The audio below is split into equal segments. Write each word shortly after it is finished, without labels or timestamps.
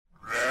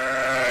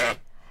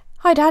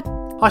Hi, Dad.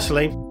 Hi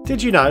Celine.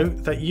 Did you know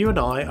that you and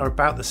I are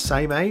about the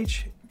same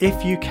age,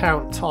 if you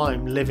count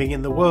time living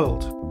in the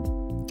world?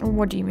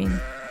 What do you mean?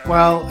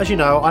 Well, as you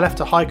know, I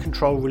left a high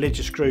control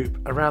religious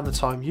group around the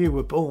time you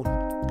were born.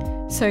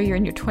 So you're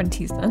in your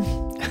 20s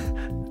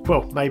then?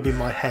 Well, maybe in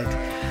my head.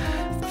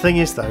 The thing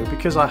is though,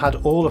 because I had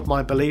all of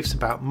my beliefs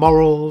about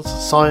morals,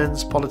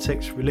 science,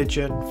 politics,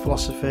 religion,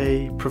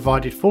 philosophy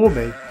provided for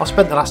me, I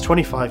spent the last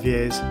 25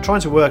 years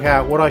trying to work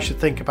out what I should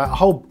think about a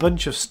whole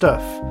bunch of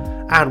stuff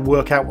and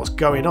work out what's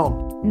going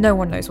on. No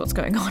one knows what's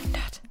going on,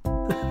 Dad.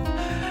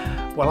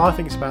 Well, I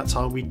think it's about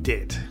time we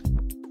did.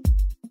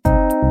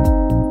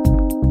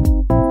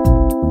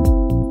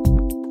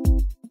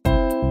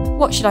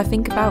 What Should I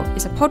Think About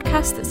is a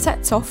podcast that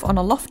sets off on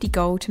a lofty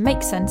goal to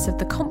make sense of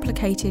the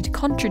complicated,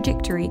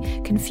 contradictory,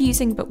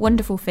 confusing but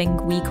wonderful thing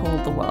we call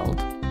the world.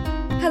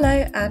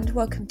 Hello and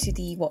welcome to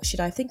the What Should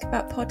I Think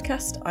About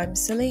podcast. I'm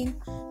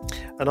Celine.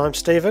 And I'm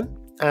Stephen.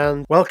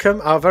 And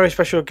welcome our very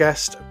special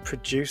guest,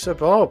 producer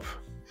Bob.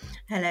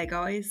 Hello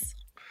guys.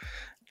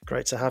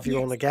 Great to have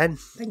you on again.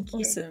 Thank you.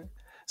 Awesome.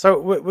 So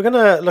we're going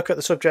to look at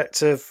the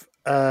subject of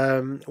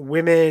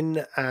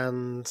women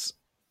and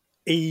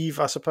Eve,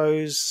 I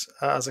suppose,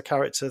 as a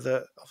character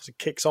that obviously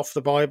kicks off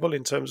the Bible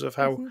in terms of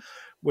how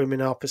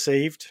women are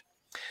perceived.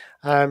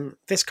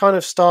 This kind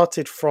of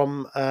started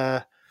from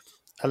a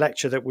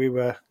lecture that we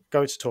were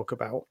going to talk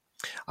about.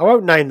 I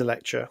won't name the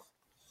lecture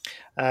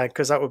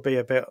because that would be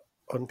a bit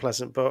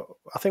unpleasant, but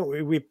I think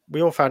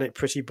we all found it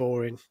pretty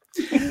boring.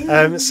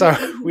 So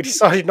we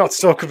decided not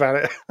to talk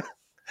about it.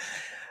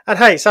 And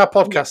hey, it's our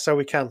podcast, so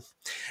we can.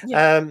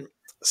 Yeah.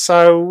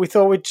 So we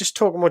thought we'd just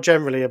talk more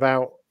generally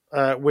about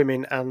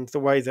women and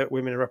the way that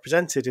women are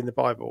represented in the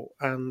Bible.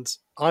 And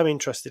I'm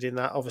interested in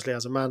that, obviously,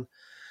 as a man,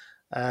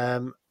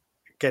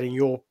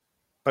 getting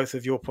both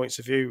of your points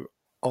of view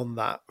on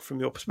that from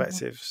your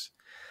perspectives.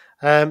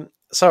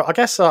 So I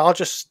guess I'll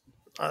just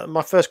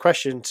my first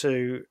question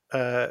to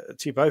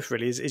you both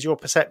really is your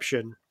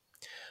perception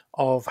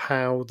of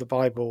how the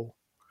Bible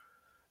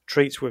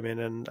treats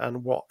women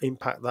and what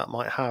impact that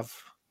might have.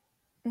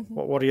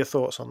 What are your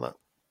thoughts on that?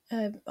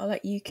 I'll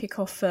let you kick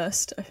off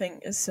first. I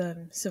think as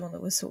someone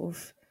that was sort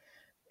of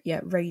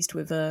raised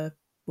with a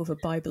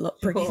Bible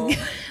upbringing.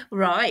 Sure.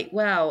 Right.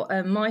 Well,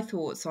 my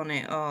thoughts on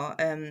it are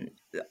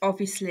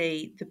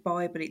obviously the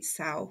Bible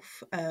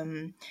itself.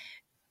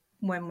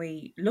 When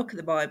we look at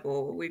the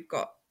Bible, we've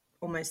got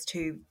almost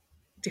two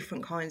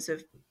different kinds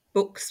of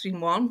books in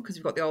one, because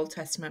we've got the Old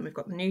Testament, we've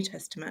got the New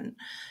Testament.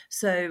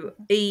 So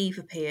Eve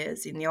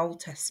appears in the Old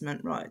Testament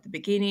right at the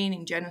beginning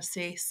in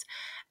Genesis,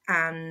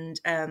 and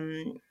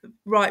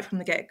right from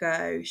the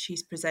get-go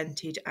she's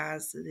presented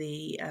as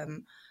the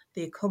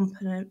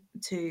accompaniment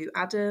to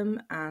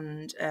Adam,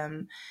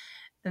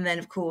 and then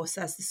of course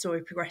as the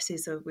story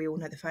progresses, we all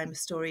know the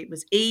famous story, it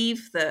was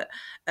Eve that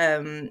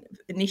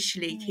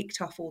initially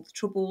kicked off all the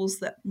troubles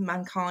that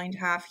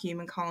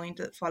humankind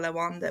that follow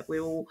on, that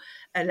we're all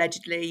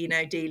allegedly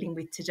dealing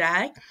with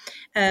today.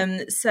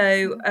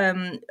 So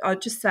I'll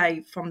just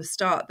say from the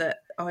start that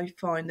I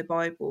find the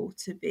Bible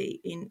to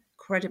be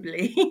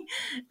incredibly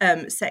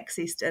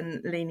sexist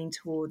and leaning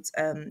towards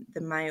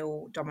the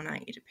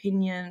male-dominated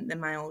opinion, the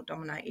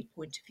male-dominated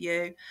point of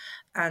view,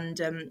 and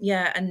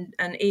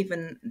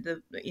even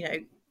the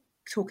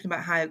talking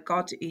about how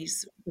God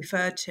is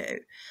referred to,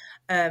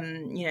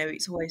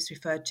 it's always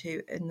referred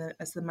to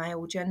as the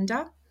male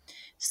gender.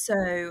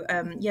 So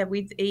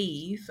with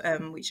Eve,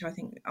 which I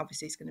think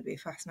obviously is going to be a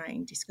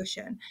fascinating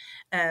discussion,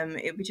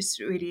 it'll be just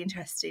really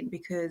interesting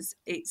because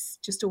it's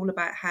just all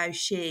about how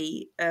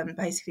she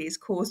basically has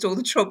caused all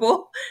the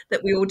trouble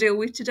that we all deal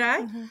with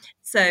today.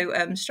 So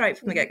straight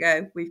from the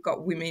get-go, we've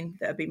got women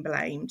that have been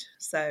blamed.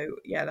 So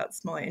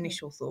that's my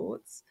initial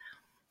thoughts.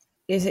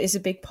 It's a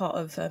big part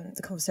of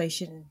the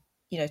conversation,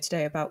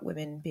 today about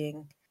women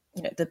being,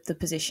 the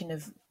position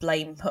of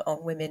blame put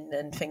on women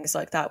and things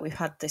like that. We've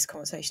had this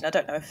conversation. I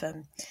don't know if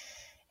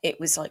it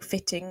was like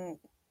fitting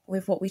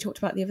with what we talked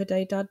about the other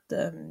day, Dad.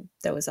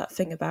 There was that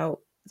thing about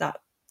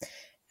that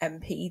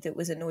MP that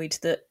was annoyed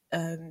that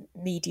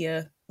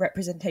media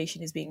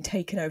representation is being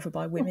taken over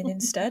by women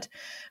instead.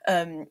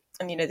 And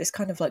this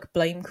kind of like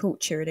blame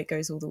culture, and it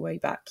goes all the way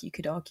back, you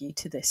could argue,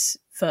 to this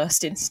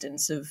first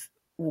instance of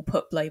we'll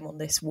put blame on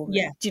this woman.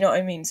 Yeah. Do you know what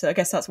I mean? So I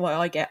guess that's why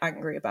I get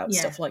angry about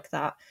stuff like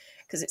that,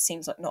 because it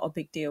seems like not a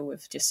big deal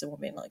with just someone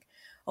being like,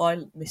 I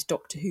missed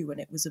Doctor Who when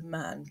it was a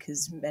man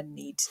because men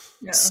need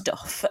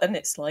stuff. And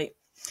it's like,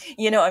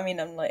 you know what I mean?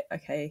 I'm like,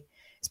 okay,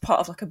 it's part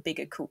of like a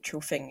bigger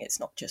cultural thing.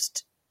 It's not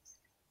just,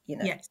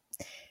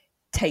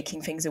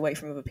 taking things away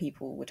from other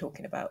people. We're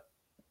talking about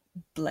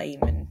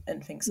blame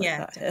and things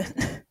like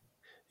that.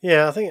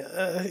 Yeah, I think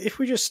if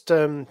we just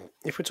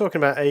if we're talking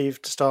about Eve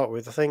to start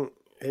with, I think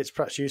it's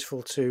perhaps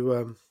useful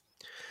to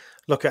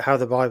look at how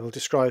the Bible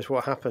describes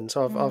what happened.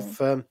 So I've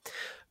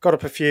got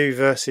up a few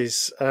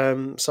verses. So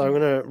I'm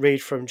going to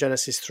read from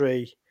Genesis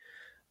 3,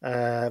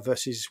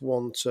 verses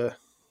 1 to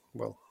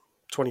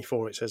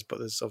 24. It says, but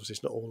there's obviously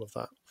it's not all of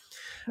that.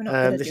 We're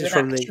not this is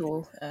from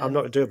actual, I'm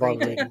not going to do a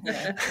Bible reading.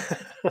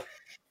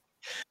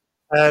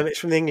 It's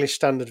from the English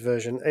Standard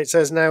Version. It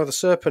says, "Now the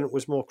serpent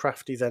was more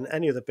crafty than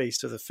any other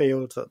beast of the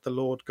field that the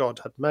Lord God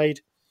had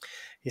made.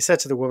 He said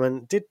to the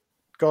woman, 'Did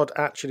God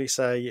actually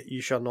say,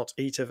 you shall not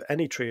eat of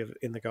any tree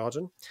in the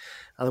garden?'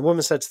 And the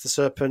woman said to the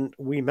serpent,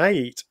 'We may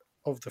eat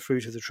of the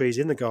fruit of the trees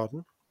in the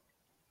garden.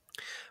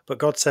 But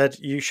God said,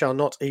 you shall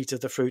not eat of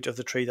the fruit of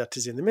the tree that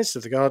is in the midst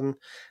of the garden,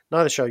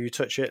 neither shall you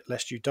touch it,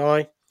 lest you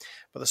die.'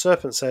 But the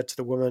serpent said to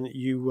the woman,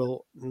 'You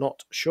will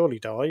not surely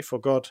die, for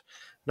God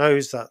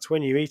knows that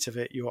when you eat of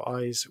it, your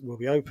eyes will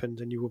be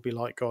opened, and you will be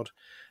like God,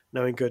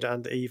 knowing good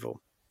and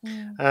evil.'"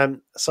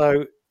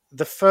 So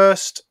the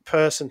first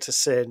person to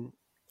sin,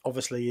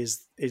 obviously,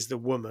 is the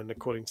woman,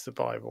 according to the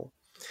Bible.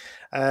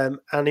 And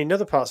in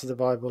other parts of the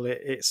Bible,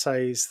 it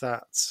says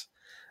that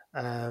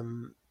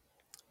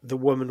the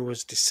woman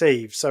was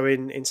deceived. So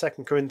in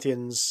 2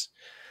 Corinthians,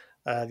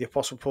 the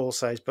Apostle Paul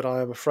says, "But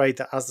I am afraid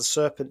that as the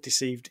serpent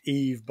deceived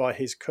Eve by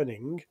his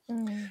cunning,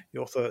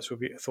 your thoughts will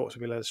be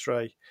led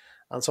astray,"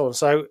 and so on.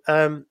 So,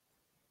 and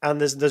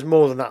there's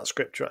more than that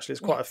scripture, actually. There's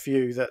quite a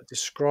few that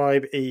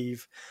describe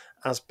Eve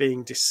as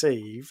being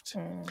deceived.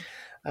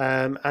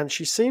 And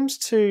she seems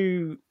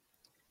to,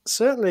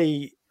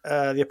 certainly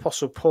the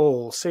Apostle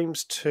Paul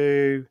seems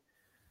to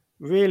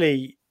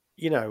really,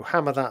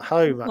 hammer that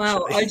home, actually.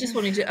 Well, I just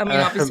wanted to,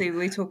 obviously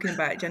we're talking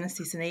about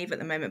Genesis and Eve at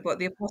the moment, but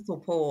the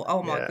Apostle Paul,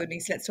 oh my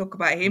goodness, let's talk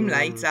about him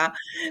later,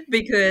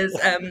 because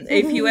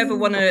if you ever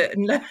want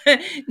to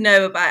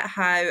know about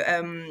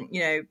how,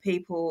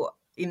 people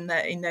in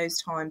those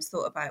times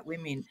thought about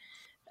women,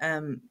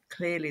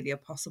 clearly the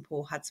Apostle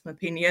Paul had some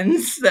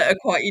opinions that are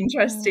quite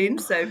interesting,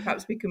 so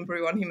perhaps we can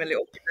brew on him a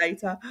little bit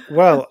later.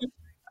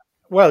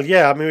 Well,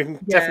 yeah. We can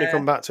definitely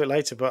come back to it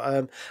later, but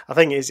I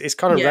think it's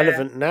kind of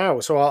relevant now.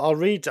 So I'll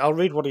read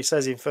what he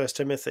says in 1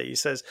 Timothy. He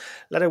says,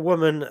 "Let a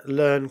woman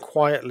learn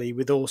quietly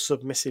with all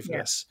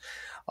submissiveness.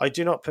 I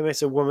do not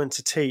permit a woman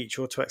to teach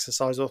or to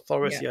exercise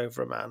authority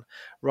over a man.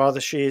 Rather,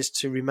 she is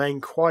to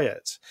remain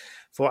quiet.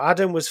 For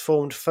Adam was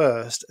formed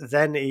first,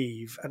 then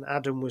Eve, and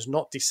Adam was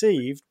not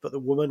deceived, but the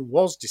woman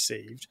was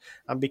deceived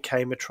and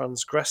became a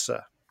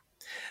transgressor."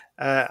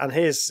 And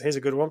here's a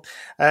good one.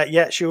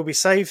 "Yet she will be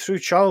saved through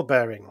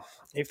childbearing,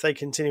 if they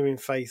continue in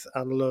faith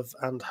and love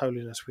and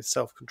holiness with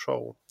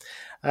self-control."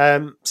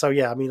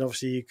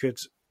 Obviously you could,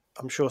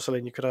 I'm sure,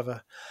 Celine, you could have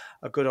a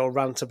good old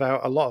rant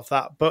about a lot of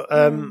that, but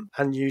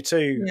and you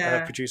too,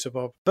 Producer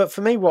Bob. But for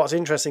me, what's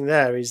interesting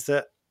there is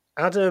that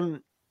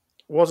Adam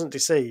wasn't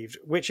deceived,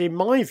 which in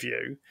my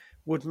view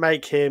would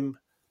make him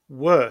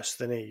worse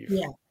than Eve.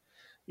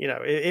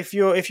 If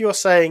you're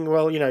saying,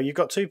 well, you've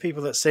got two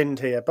people that sinned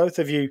here, both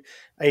of you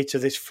ate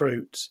of this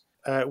fruit,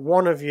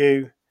 one of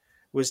you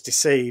was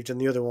deceived and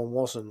the other one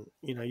wasn't,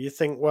 you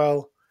think,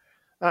 well,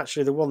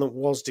 actually the one that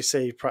was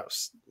deceived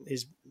perhaps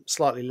is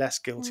slightly less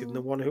guilty than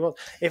the one who was.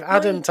 If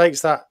Adam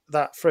takes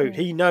that fruit,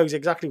 he knows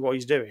exactly what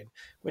he's doing,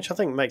 which I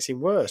think makes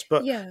him worse,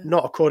 but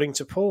not according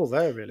to Paul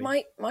there, really.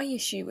 My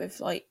issue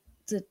with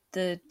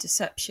the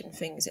deception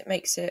things, it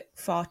makes it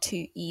far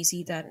too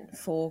easy then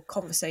for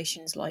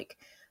conversations like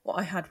what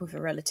I had with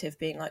a relative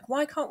being like,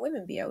 why can't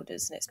women be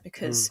elders? And it's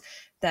because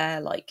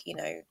they're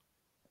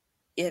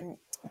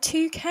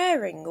too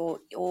caring or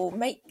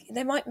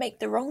they might make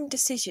the wrong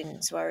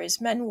decisions,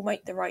 whereas men will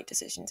make the right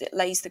decisions. It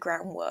lays the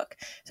groundwork.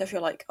 So if you're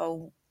like,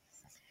 oh,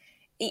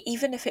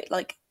 even if it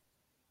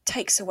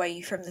takes away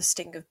from the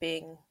sting of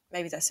being,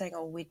 maybe they're saying,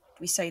 oh, we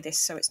say this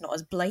so it's not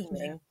as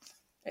blaming.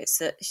 It's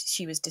that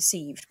she was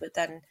deceived, but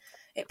then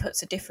it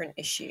puts a different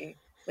issue,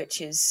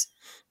 which is,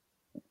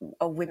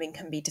 women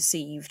can be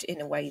deceived in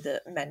a way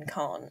that men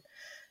can't.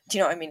 Do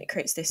you know what I mean? It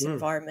creates this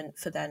environment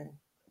for then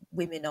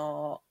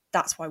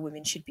that's why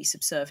women should be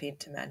subservient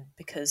to men,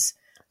 because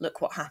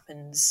look what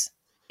happens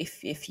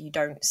if you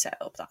don't set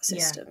up that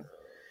system.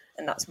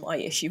 And that's my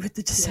issue with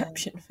the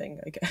deception thing,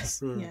 I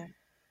guess.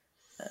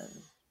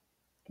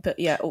 But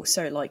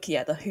also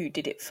the who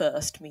did it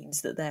first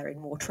means that they're in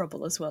more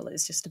trouble as well.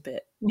 It's just a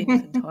bit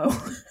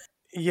infantile.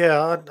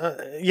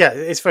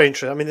 It's very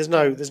interesting.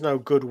 There's no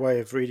good way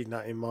of reading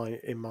that in my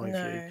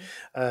view.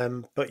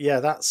 But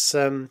that's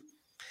So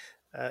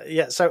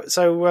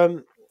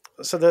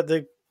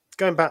the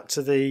going back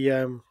to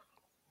the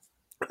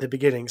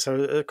beginning. So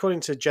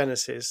according to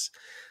Genesis,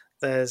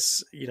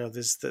 there's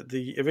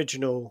the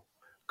original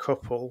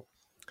couple.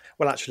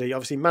 Well, actually,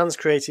 obviously, man's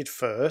created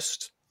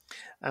first,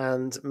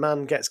 and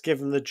man gets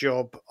given the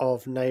job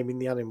of naming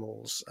the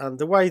animals. And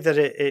the way that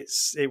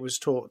it was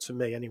taught to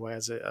me anyway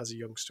as a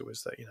youngster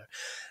was that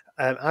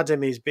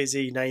Adam is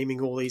busy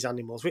naming all these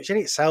animals, which in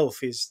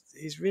itself is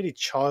really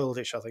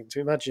childish. I think, to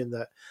imagine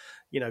that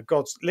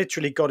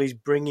God is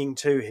bringing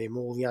to him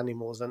all the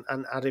animals,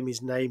 and Adam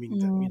is naming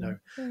them.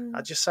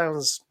 That just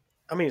sounds.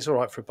 It's all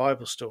right for a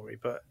Bible story,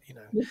 but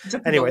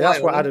anyway, that's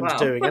what Adam's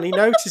doing, and he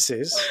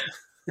notices.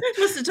 It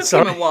must have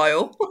took him a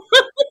while.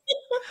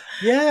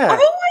 Yeah, I've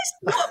always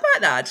thought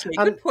about that, actually.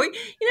 Good point.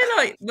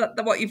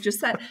 What you've just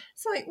said.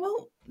 It's like,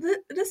 well,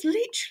 there's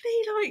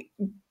literally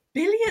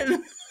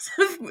billions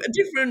of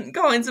different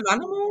kinds of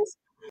animals.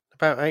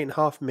 About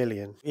 8.5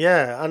 million.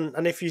 Yeah,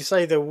 and if you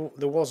say there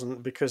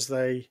wasn't because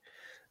they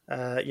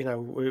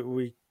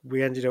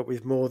we ended up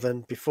with more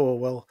than before.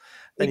 Well,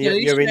 then you're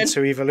Evolution.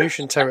 into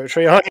evolution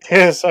territory, aren't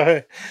you?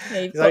 So Yeah,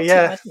 you've so, got to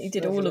imagine he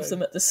did all of definitely.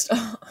 them at the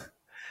start.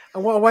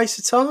 And what a waste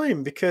of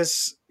time,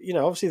 because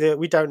obviously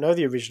we don't know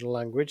the original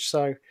language,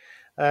 so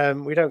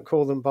we don't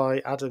call them by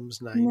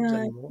Adam's names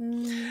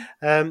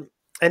anymore.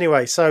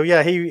 Anyway, so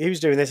yeah, he was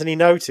doing this, and he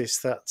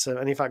noticed that,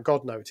 and in fact,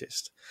 God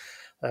noticed.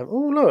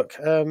 Oh, look,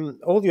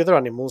 all the other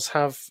animals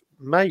have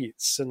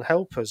mates and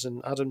helpers,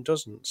 and Adam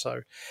doesn't.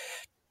 So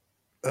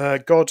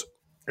God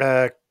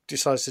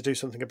decides to do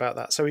something about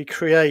that. So he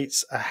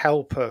creates a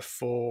helper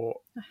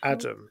for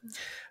Adam.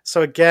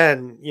 So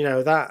again,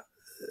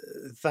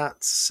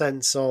 that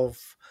sense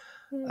of,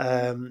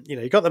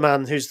 you got the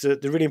man who's the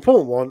really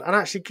important one, and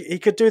actually he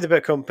could do the bit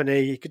of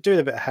company, he could do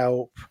the bit of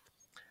help.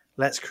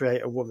 Let's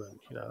create a woman.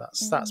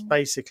 That's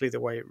basically the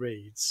way it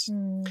reads.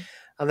 And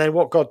then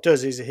what God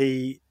does is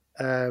he,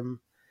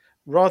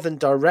 rather than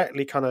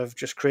directly kind of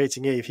just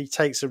creating Eve, he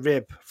takes a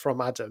rib from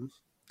Adam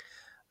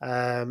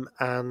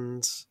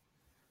and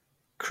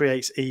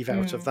creates Eve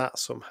out of that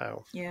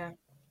somehow. Yeah.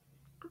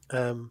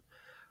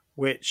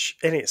 Which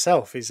in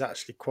itself is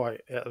actually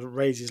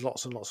raises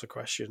lots and lots of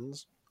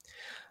questions.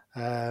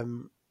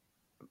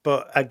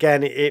 But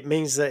again, it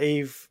means that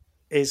Eve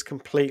is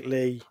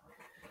completely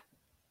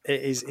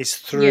is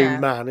through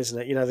man,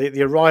 isn't it?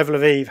 The arrival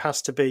of Eve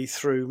has to be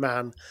through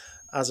man,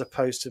 as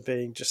opposed to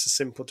being just a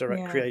simple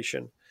direct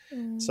creation.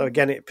 So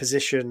again, it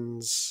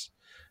positions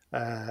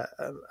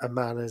a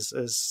man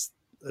as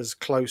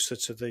closer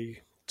to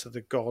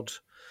the God.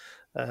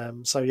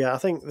 So yeah, I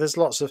think there's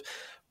lots of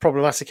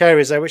problematic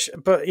areas there,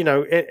 but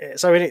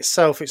so in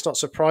itself, it's not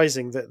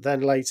surprising that then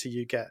later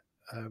you get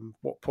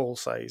what Paul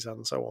says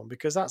and so on,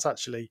 because that's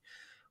actually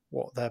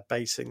what they're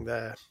basing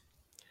their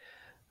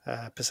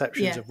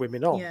perceptions of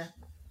women on. Yeah.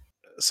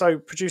 So,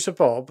 producer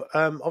Bob,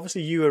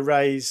 obviously you were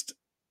raised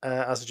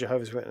as a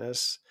Jehovah's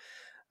Witness,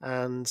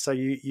 and so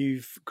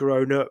you've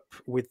grown up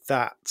with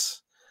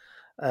that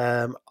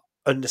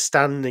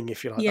understanding,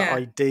 if you like, that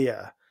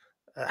idea.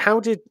 How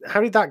did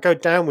that go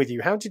down with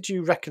you? How did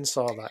you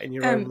reconcile that in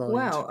your own mind?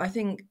 Well, I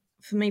think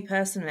for me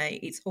personally,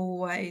 it's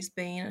always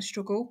been a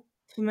struggle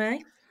for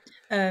me.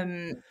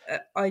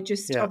 I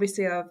just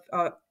obviously I've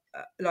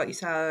like you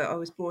say, I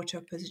was brought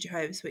up as a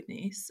Jehovah's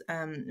Witness,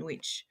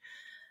 which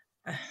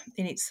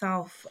in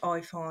itself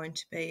I find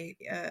to be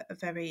a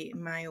very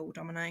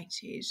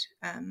male-dominated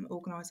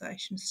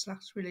organisation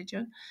 /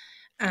 religion,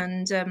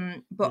 and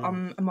but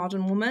I'm a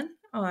modern woman.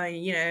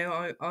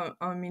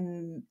 I'm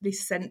in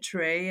this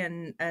century,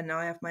 and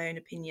I have my own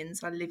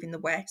opinions. I live in the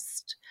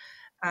West,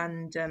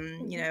 and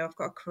I've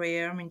got a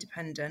career. I'm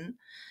independent,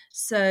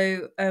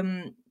 so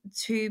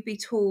to be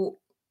taught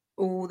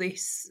all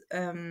this.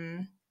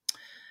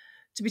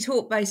 To be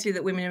taught basically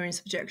that women are in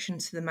subjection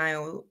to the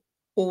male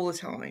all the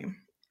time,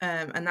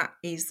 and that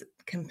is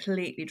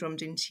completely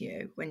drummed into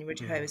you when you're a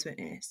Jehovah's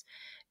Witness,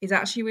 is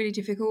actually really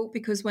difficult,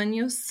 because when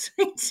you're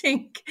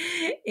sitting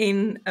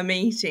in a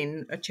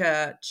meeting, a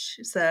church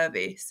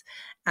service,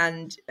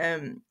 and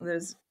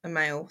there's a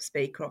male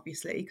speaker,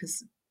 obviously,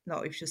 because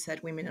like we've just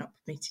said, women are not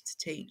permitted to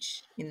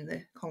teach in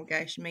the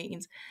congregation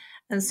meetings.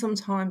 And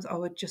sometimes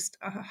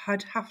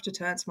I'd have to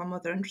turn to my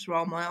mother and just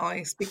roll my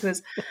eyes,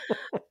 because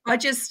I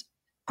just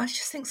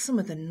think some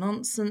of the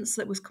nonsense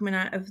that was coming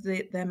out of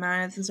their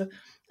mouths and stuff.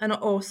 And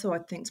also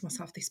I'd think to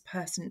myself, this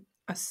person,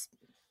 is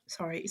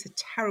a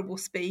terrible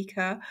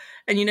speaker.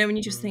 And, when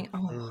you just think,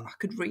 I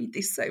could read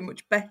this so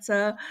much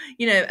better,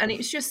 and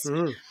it's just,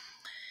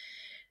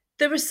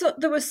 there was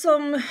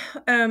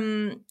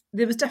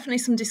definitely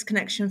some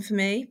disconnection for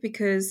me,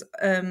 because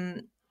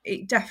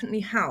it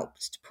definitely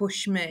helped to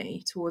push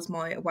me towards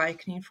my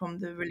awakening from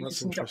the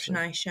religious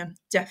indoctrination.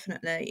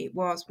 Definitely. It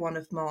was one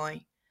of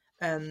my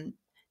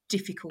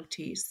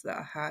difficulties that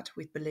I had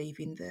with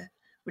believing the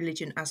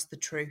religion as the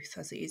truth,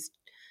 as it is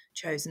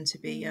chosen to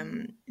be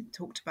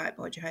talked about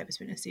by Jehovah's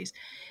Witnesses.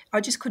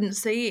 I just couldn't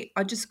see it.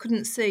 I just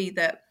couldn't see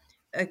that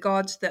a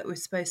God that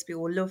was supposed to be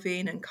all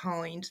loving and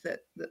kind, that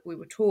we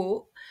were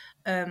taught,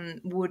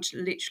 would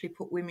literally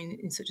put women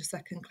in such a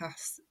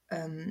second-class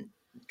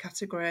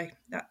category.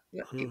 That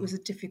it was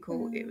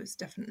it was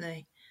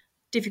definitely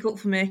difficult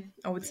for me,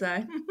 I would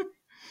say.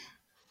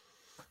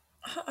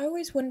 I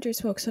always wonder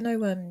as well, because I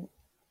know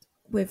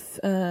with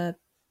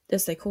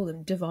as they call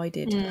them,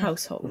 divided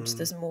households,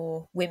 there's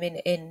more women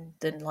in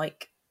than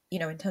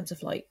in terms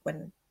of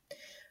when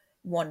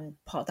one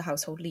part of the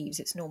household leaves,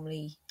 it's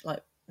normally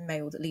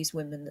male that leaves,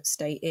 women that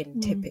stay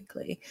in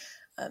typically.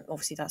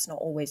 Obviously that's not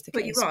always the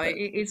case. But you're right,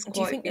 it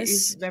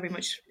is very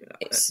much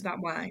that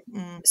way.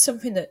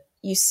 Something that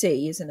you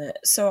see, isn't it?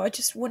 So I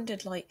just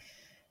wondered,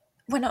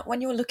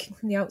 when you're looking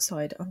from the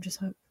outside, I'm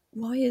just like,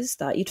 why is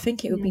that? You'd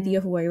think it would be the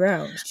other way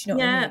around. Do you know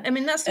what I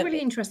mean? That's a really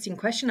interesting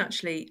question,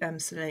 actually,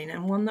 Celine,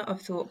 and one that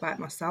I've thought about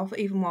myself,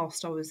 even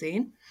whilst I was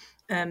in,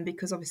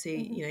 because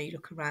obviously, you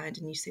look around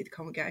and you see the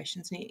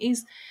congregations, and it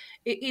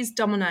is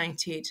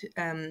dominated.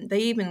 They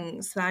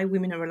even say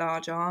women are a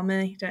large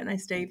army, don't they,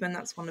 Stephen?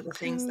 That's one of the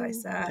things they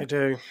say. They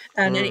do.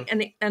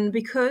 And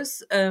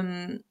because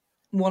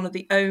one of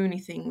the only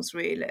things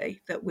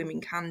really that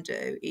women can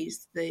do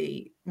is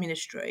the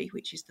ministry,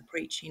 which is the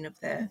preaching of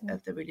the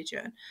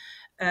religion.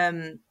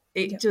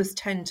 It does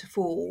tend to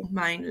fall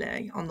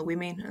mainly on the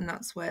women, and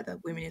that's where the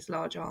women is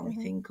large army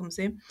thing comes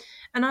in.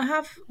 And I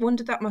have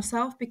wondered that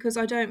myself, because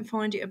I don't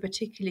find it a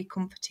particularly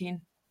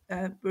comforting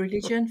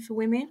religion for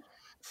women.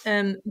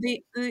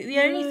 The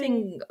only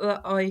thing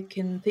that I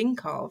can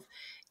think of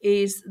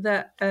is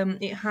that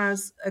it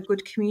has a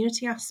good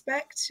community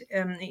aspect.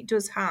 It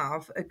does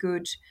have a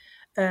good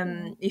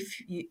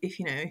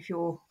if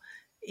you're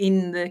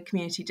in the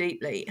community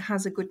deeply, it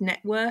has a good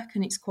network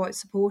and it's quite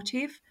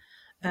supportive.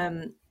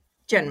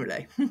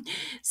 Generally.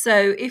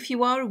 So if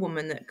you are a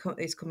woman that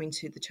is coming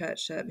to the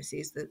church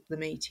services, the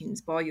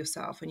meetings by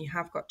yourself, and you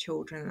have got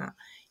children, that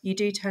you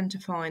do tend to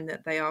find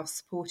that they are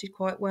supported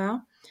quite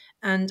well.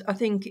 And I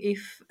think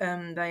if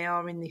they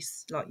are in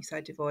this, like you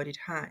say, divided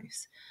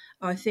house,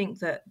 I think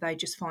that they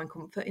just find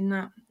comfort in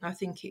that. I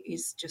think it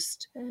is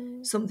just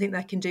something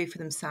they can do for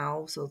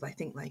themselves, or they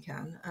think they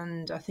can.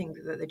 And I think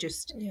that they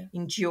just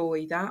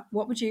enjoy that.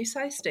 What would you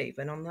say,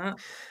 Stephen, on that?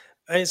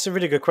 It's a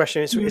really good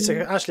question. It's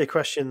actually a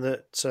question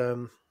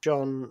that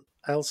John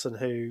Elson,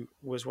 who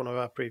was one of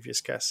our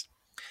previous guests,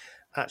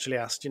 actually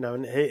asked,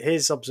 and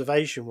his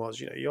observation was,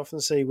 you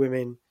often see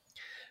women,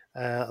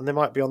 and they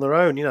might be on their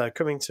own,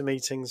 coming to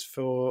meetings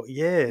for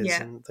years,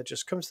 and they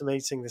just come to the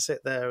meeting, they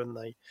sit there, and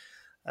they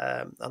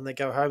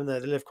go home, and they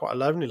live quite a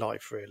lonely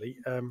life, really.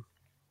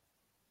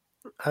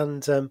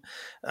 And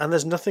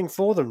there's nothing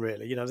for them,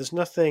 really. There's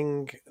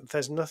nothing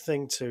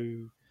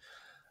to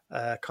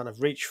kind of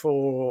reach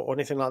for or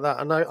anything like that.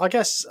 And I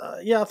guess,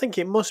 I think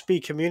it must be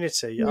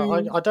community.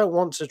 I don't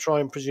want to try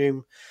and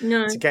presume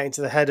to get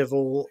into the head of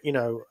all,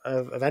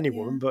 of any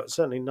woman, but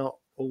certainly not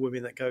all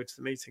women that go to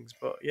the meetings.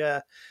 But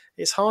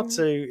it's hard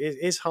it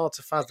is hard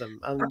to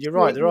fathom. And you're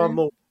right, there are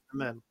more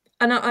men.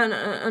 And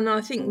I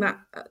think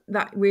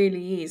that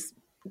really is,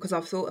 because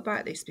I've thought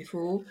about this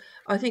before,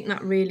 I think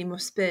that really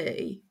must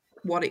be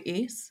what it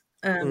is,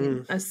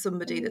 as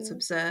somebody that's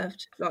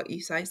observed, like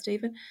you say,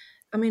 Stephen.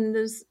 I mean,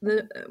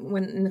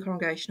 when in the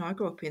congregation I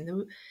grew up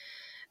in,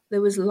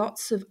 there was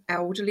lots of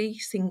elderly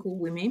single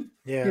women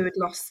who had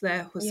lost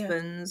their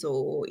husbands,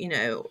 or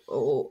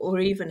or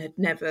even had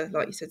never,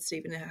 like you said,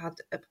 Stephen, had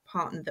a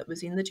partner that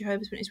was in the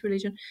Jehovah's Witness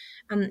religion,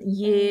 and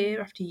year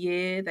after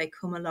year they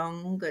come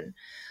along and.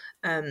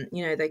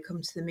 They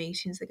come to the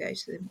meetings, they go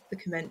to the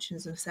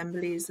conventions and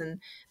assemblies,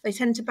 and they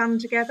tend to band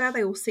together.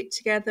 They all sit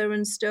together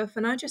and stuff.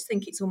 And I just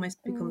think it's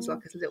almost becomes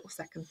like a little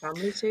second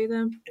family to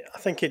them. I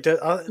think it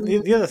does.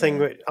 The other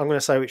thing I'm going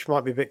to say, which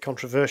might be a bit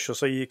controversial,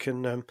 so you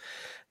can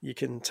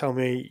tell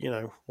me,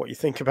 what you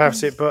think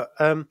about it. But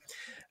the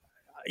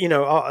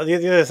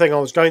other thing I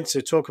was going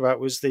to talk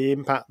about was the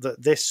impact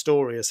that this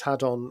story has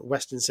had on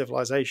Western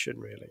civilization,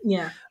 really.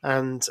 Yeah.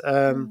 And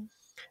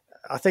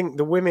I think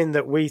the women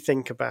that we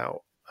think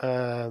about,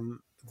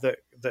 that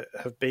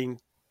have been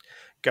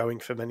going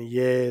for many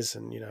years,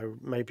 and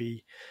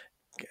maybe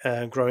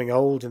growing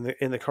old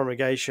in the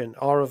congregation,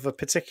 are of a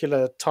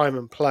particular time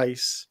and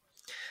place,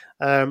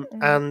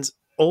 and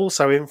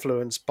also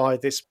influenced by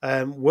this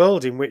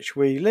world in which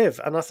we live.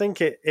 And I think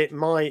it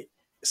might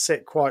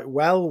sit quite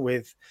well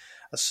with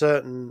a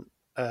certain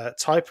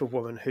type of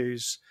woman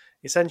who's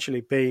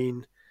essentially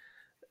been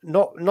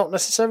not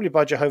necessarily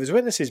by Jehovah's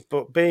Witnesses,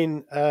 but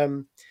been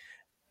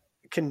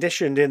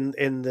conditioned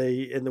in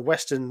the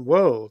Western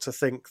world to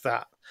think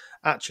that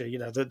actually,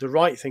 the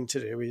right thing to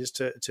do is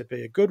to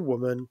be a good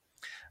woman,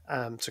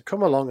 to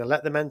come along and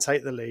let the men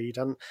take the lead.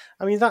 And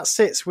I mean, that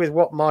sits with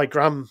what my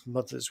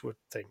grandmothers would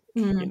think.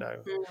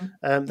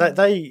 That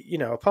they,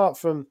 apart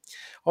from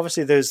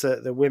obviously there's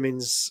the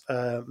women's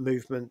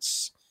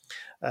movements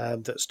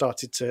that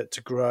started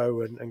to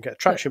grow and get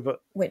traction, but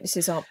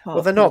witnesses aren't part.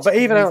 Well, they're not. But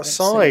even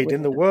outside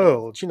in the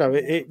world,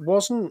 it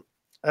wasn't.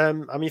 I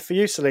mean, for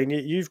you, Celine,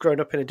 you've grown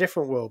up in a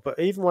different world. But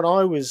even when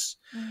I was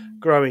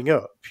growing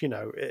up,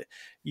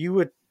 you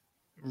would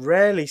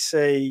rarely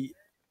see,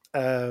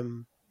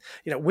 women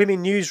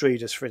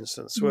newsreaders, for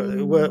instance,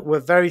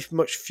 were very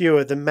much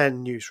fewer than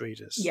men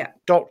newsreaders. Yeah,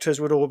 doctors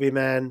would all be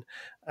men.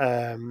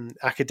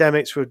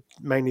 Academics would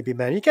mainly be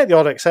men. You get the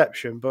odd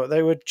exception, but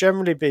they would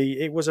generally be.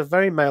 It was a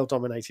very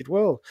male-dominated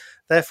world.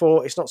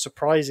 Therefore, it's not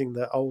surprising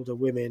that older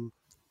women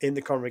in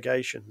the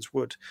congregations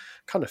would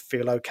kind of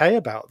feel okay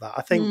about that.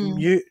 I think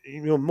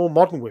your more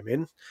modern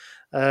women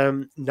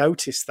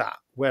notice that,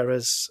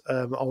 whereas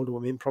older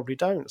women probably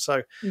don't.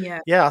 So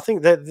I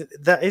think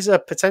that is a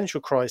potential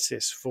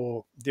crisis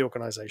for the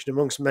organisation,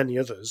 amongst many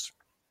others.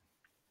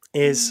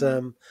 Is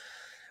I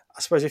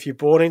suppose if you're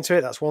born into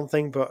it, that's one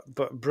thing, but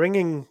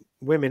bringing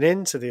women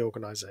into the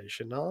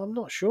organisation, I'm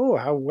not sure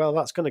how well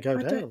that's going to go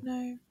down. I don't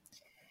know.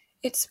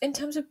 It's in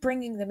terms of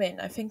bringing them in,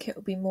 I think it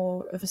would be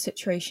more of a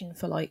situation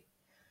for like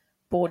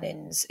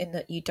born-ins, in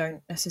that you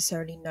don't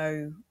necessarily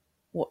know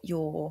what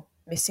you're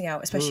missing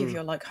out, especially if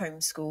you're like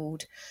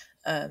homeschooled.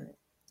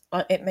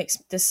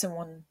 There's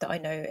someone that I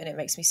know, and it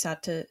makes me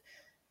sad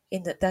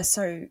in that they're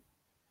so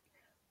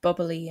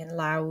bubbly and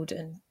loud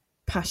and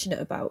passionate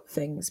about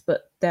things,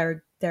 but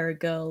they're they're a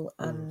girl,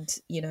 and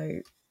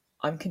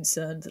I'm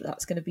concerned that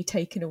that's going to be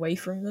taken away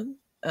from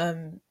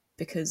them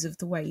because of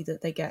the way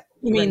that they get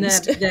You mean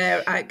raised.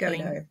 their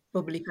outgoing,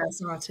 bubbly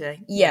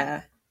personality?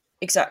 Yeah,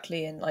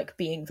 exactly, and like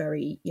being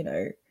very,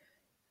 in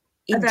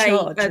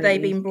charge. Are they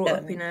being brought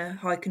up in a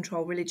high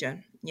control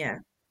religion? Yeah.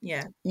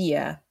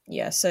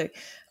 So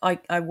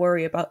I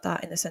worry about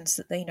that in the sense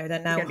that they're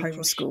now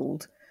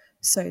homeschooled.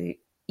 So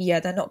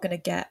they're not going to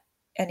get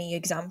any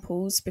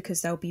examples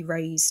because they'll be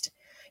raised,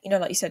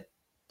 like you said,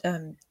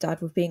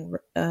 Dad, with being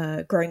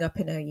growing up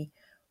in a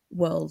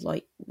world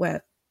like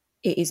where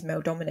it is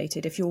male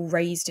dominated. If you're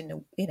raised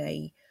in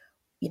a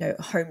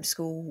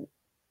homeschool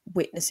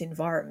witness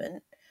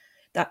environment,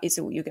 that is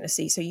all you're going to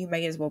see. So you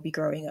may as well be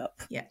growing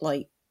up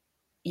like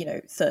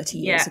 30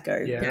 years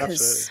ago.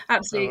 Because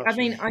absolutely. I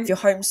mean, if you're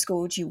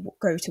homeschooled, you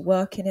go to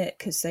work in it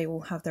because they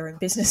all have their own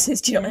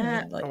businesses. Do you know what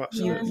I mean? Like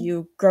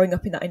you're growing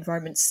up in that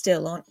environment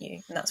still, aren't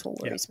you? And that's what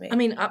worries me. I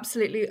mean,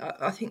 absolutely.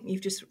 I think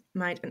you've just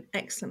made an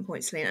excellent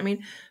point, Celine. I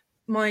mean,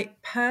 my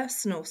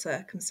personal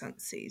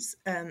circumstances,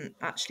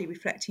 actually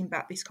reflecting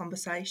back this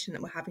conversation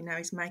that we're having now,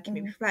 is making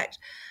me reflect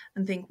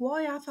and think,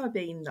 why have I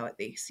been like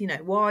this?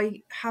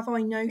 Why have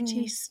I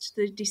noticed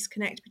the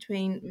disconnect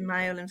between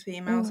male and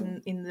females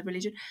in the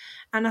religion?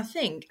 And I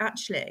think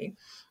actually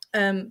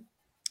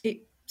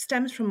it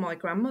stems from my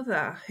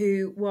grandmother,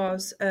 who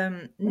was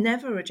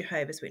never a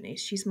Jehovah's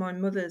Witness. She's my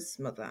mother's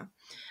mother,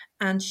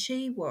 and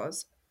she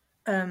was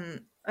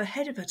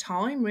ahead of her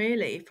time,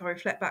 really. If I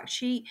reflect back,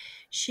 she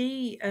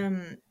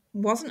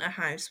wasn't a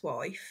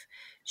housewife.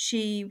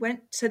 She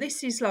went, so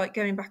this is like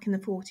going back in the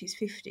 40s,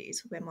 50s,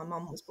 when my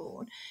mum was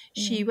born.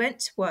 She went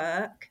to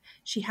work.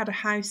 She had a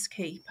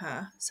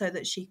housekeeper so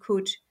that she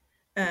could,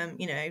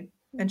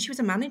 and she was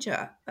a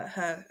manager at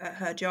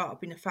her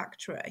job in a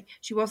factory.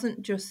 She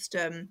wasn't just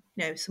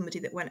somebody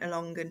that went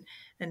along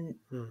and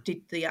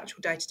did the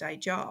actual day-to-day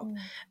job.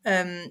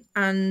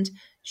 And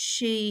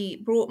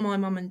she brought my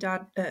mum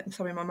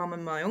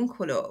and my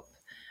uncle up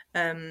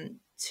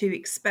to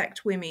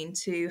expect women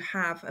to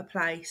have a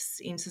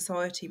place in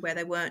society where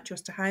they weren't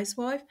just a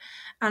housewife.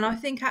 And I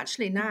think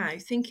actually now,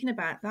 thinking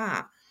about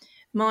that,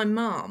 my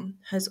mum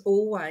has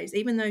always,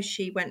 even though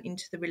she went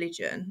into the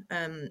religion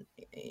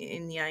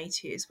in the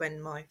 80s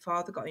when my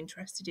father got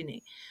interested in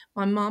it,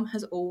 my mum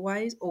has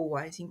always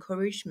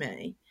encouraged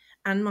me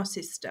and my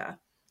sister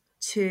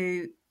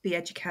to be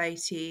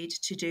educated,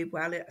 to do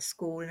well at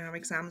school in our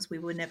exams. We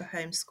were never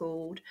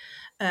homeschooled.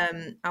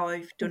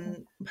 I've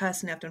done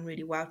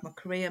really well with my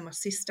career. My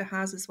sister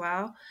has as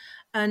well.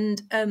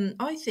 And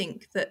I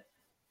think that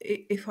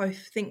if I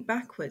think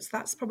backwards,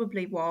 that's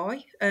probably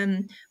why.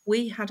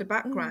 We had a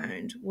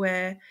background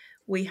where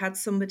we had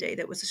somebody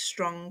that was a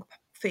strong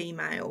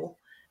female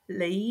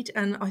lead,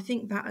 and I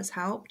think that has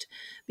helped,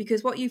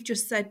 because what you've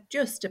just said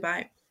just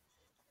about,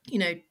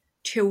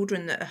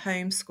 children that are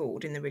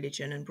homeschooled in the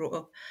religion and brought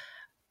up,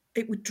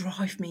 it would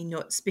drive me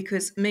nuts,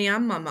 because me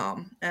and my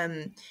mum,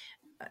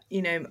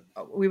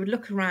 we would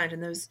look around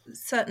and there was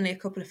certainly a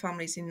couple of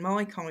families in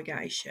my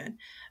congregation,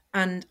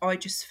 and I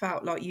just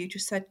felt like you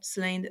just said,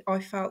 Celine, that I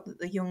felt that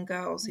the young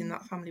girls in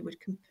that family would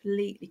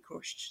completely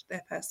crush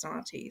their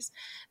personalities.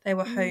 They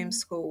were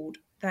homeschooled.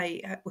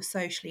 They were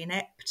socially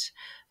inept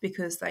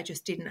because they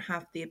just didn't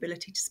have the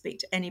ability to speak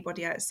to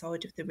anybody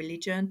outside of the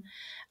religion.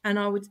 And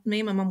me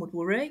and my mum would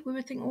worry. We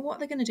would think, well, what are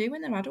they going to do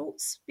when they're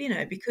adults?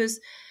 Because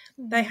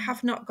they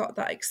have not got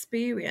that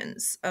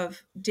experience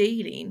of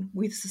dealing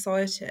with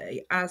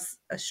society as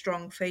a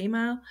strong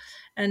female.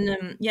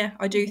 And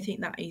I do think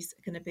that is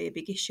going to be a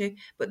big issue.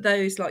 But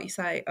those, like you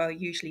say, are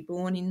usually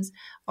born-ins.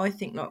 I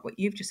think, like what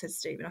you've just said,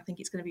 Stephen, I think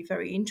it's going to be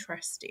very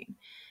interesting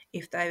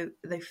if the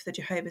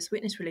Jehovah's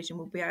Witness religion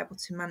will be able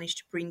to manage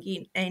to bring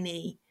in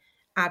any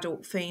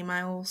adult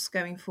females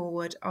going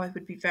forward. I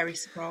would be very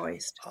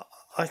surprised.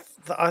 I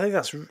think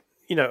that's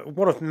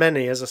one of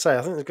many. As I say,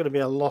 I think there's going to be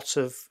a lot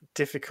of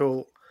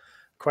difficult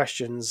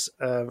questions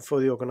for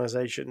the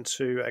organisation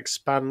to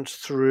expand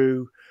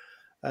through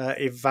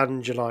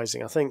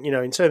evangelising. I think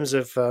in terms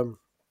of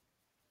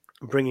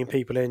bringing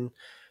people in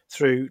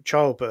through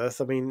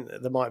childbirth, I mean,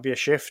 there might be a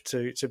shift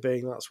to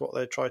being that's what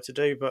they try to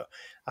do. But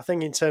I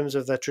think in terms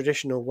of their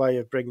traditional way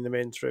of bringing them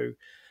in through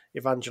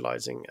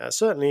evangelising,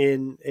 certainly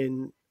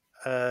in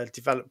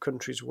developed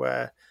countries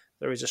where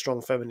there is a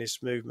strong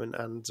feminist movement,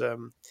 and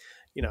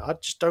I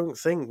just don't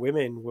think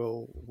women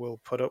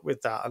will put up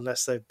with that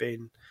unless they've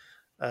been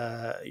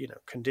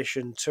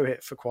conditioned to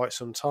it for quite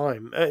some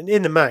time.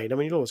 In the main, I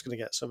mean, you're always going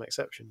to get some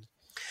exceptions.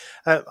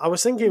 I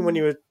was thinking when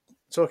you were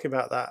talking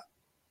about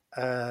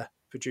that,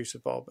 producer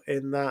Bob,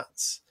 in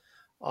that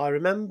I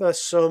remember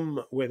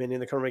some women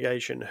in the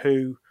congregation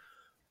who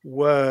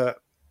were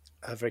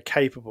very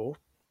capable.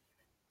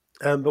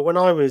 But when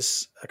I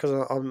was, because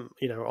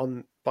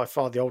I'm by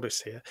far the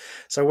oldest here,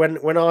 so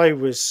when I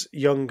was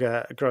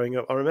younger growing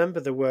up, I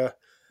remember there were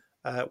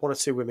one or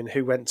two women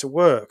who went to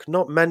work.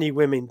 Not many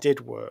women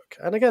did work,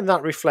 and again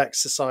that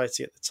reflects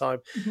society at the time.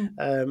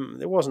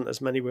 There wasn't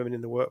as many women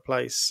in the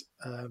workplace,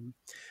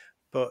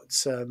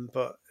 but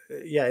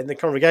in the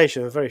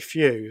congregation there were very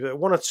few.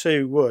 One or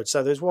two would.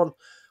 So there's one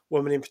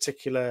woman in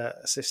particular,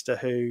 a sister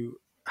who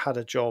had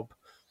a job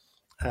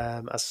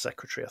as a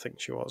secretary, I think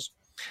she was.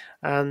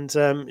 And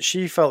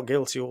she felt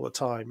guilty all the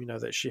time,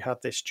 that she had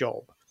this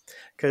job,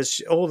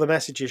 because all the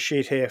messages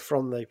she'd hear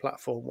from the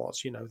platform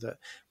was, that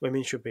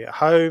women should be at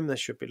home, they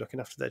should be looking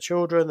after their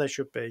children, they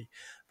should be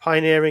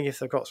pioneering if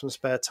they've got some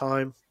spare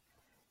time.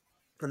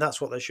 And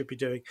that's what they should be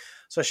doing.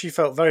 So she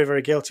felt very,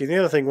 very guilty. And the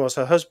other thing was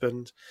her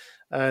husband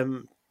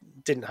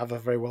didn't have a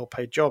very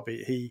well-paid job.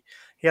 He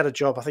had a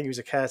job, I think he was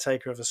a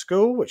caretaker of a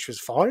school, which was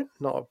fine,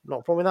 not a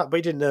problem with that, but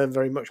he didn't earn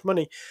very much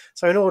money.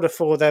 So in order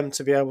for them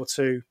to be able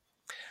to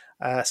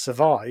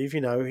survive,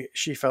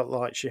 she felt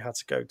like she had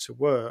to go to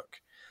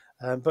work.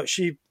 But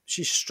she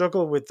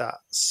struggled with that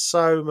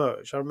so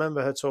much. I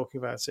remember her talking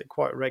about it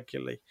quite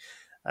regularly,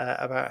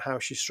 about how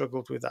she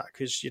struggled with that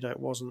because, it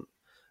wasn't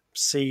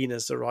seen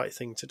as the right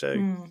thing to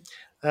do.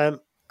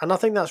 And I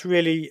think that's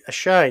really a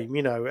shame,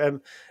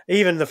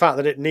 even the fact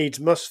that it needs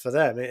must for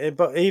them,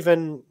 but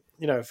even,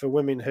 for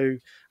women who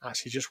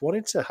actually just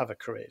wanted to have a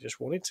career, just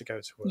wanted to go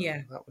to work.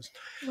 Yeah. That was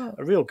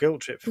a real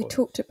guilt trip for them.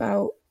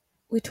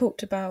 We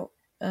talked about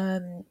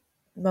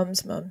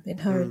Mum's mum in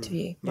her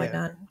interview, my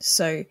nan.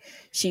 So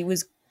she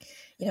was,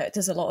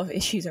 there's a lot of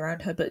issues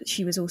around her, but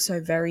she was also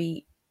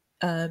very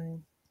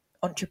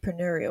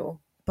entrepreneurial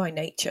by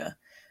nature,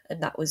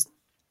 and that was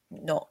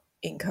not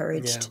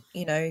encouraged.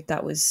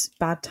 That was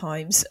bad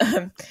times.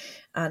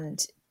 And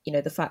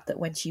the fact that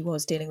when she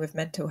was dealing with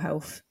mental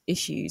health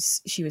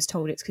issues, she was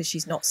told it's because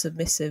she's not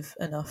submissive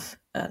enough,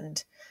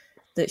 and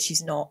that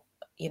she's not,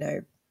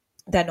 they're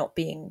not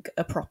being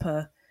a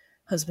proper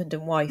husband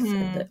and wife,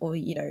 and that, or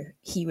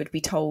he would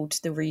be told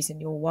the reason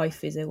your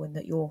wife is ill and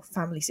that your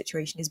family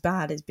situation is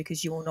bad is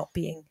because you're not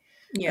being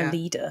a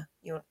leader.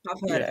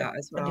 I've heard that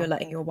as well, and you're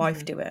letting your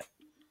wife do it.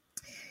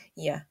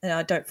 Yeah, and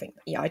I don't think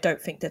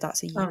that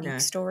that's a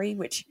unique story,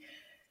 which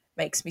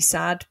makes me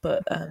sad.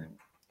 But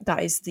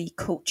that is the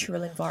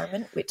cultural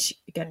environment, which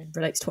again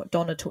relates to what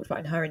Donna talked about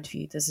in her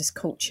interview. There's this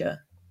culture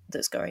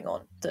that's going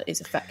on that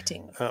is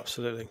affecting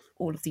absolutely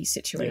all of these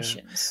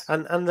situations.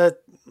 And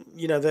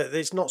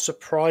it's not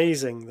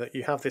surprising that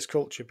you have this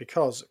culture,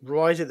 because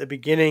right at the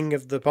beginning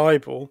of the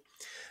Bible,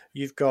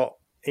 you've got,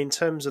 in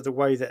terms of the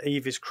way that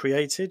Eve is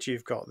created,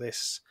 you've got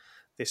this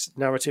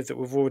narrative that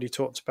we've already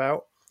talked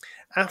about.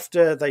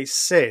 After they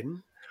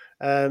sin,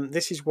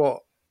 this is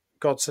what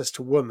God says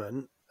to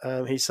woman.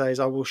 He says,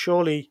 "I will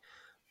surely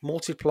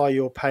multiply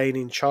your pain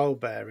in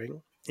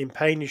childbearing. In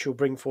pain you shall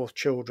bring forth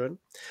children.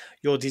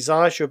 Your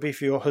desire shall be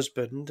for your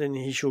husband, and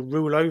he shall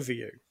rule over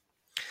you."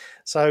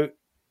 So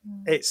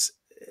it's,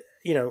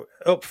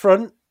 up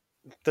front,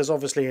 there's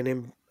obviously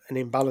an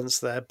imbalance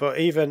there. But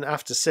even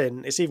after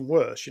sin, it's even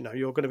worse.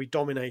 You're going to be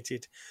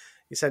dominated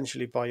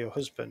essentially by your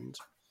husband.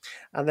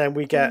 And then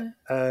we get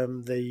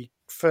the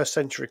first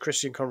century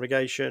Christian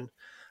congregation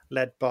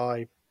led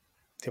by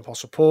the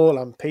Apostle Paul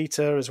and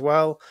Peter as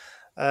well,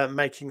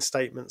 making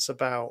statements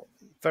about,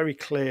 very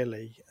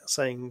clearly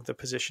saying the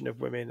position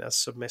of women as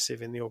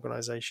submissive in the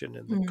organisation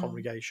and the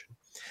congregation.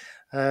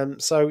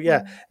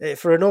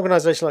 For an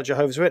organisation like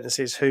Jehovah's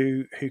Witnesses,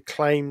 who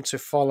claim to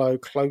follow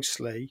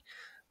closely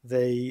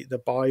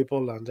the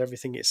Bible and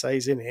everything it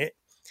says in it,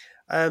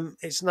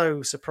 it's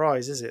no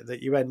surprise, is it,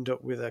 that you end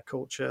up with a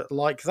culture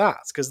like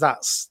that? Because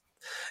that's,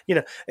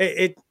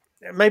 it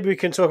maybe we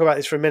can talk about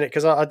this for a minute,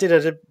 because I did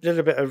a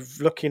little bit of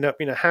looking up,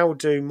 how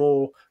do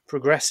more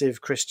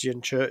progressive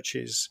Christian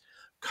churches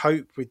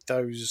cope with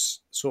those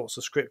sorts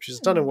of scriptures?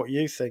 I don't know what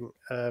you think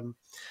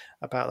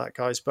about that,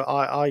 guys, but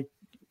I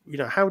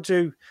how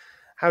do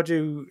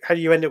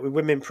you end up with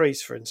women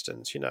priests, for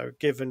instance,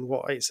 given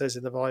what it says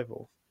in the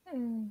Bible?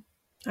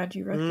 How do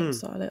you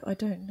reconcile it? I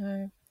don't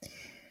know.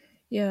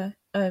 Yeah,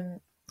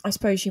 I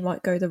suppose you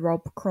might go the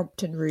Rob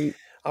Crompton route.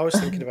 I was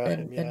thinking about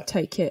him, and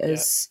take it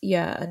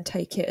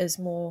as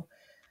more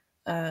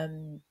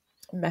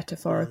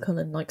metaphorical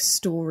and like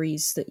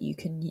stories that you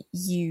can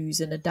use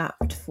and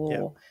adapt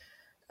for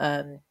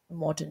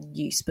modern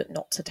use, but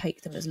not to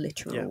take them as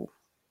literal.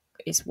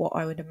 Is what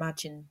I would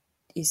imagine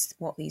is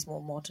what these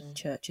more modern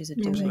churches are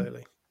doing.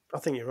 Absolutely, I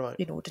think you're right.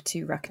 In order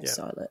to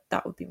reconcile it,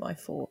 that would be my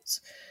thoughts.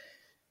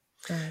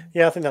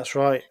 I think that's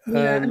right.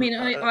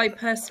 I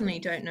personally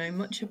don't know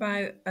much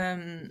about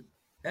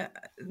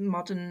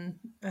modern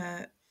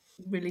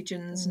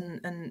religions,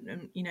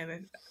 and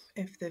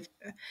if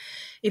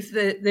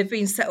they've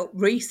been set up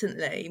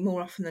recently,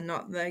 more often than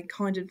not, they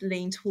kind of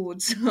lean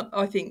towards,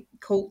 I think,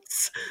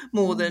 cults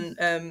more than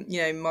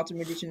modern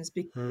religions,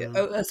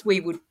 as we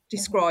would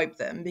describe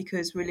them,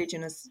 because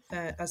religion,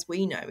 as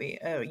we know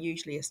it,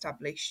 usually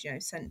established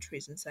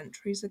centuries and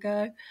centuries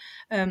ago.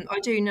 I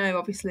do know,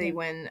 obviously,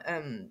 when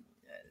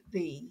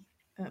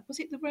was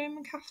it the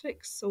Roman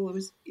Catholics, or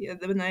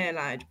when they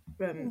allowed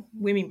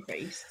women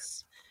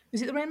priests?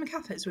 Was it the Roman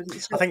Catholics? Or was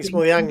it I think it's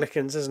more the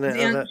Anglicans, isn't it?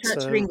 the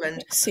Church of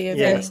England.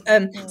 Yes.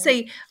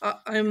 See,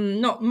 I'm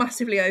not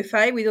massively au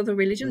fait with other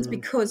religions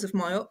because of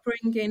my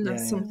upbringing.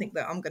 That's something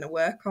that I'm going to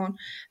work on.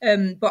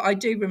 But I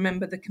do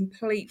remember the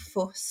complete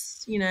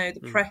fuss. The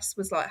press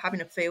was like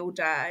having a field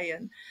day,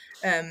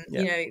 and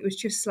it was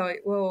just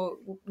like, well,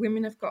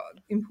 women have got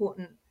an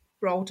important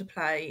role to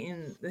play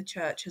in the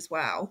church as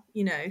well.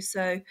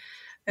 So.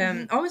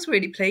 I was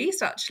really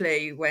pleased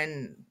actually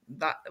when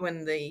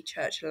the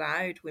church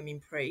allowed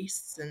women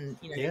priests and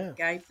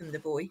gave them the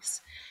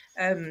voice,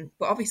 but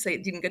obviously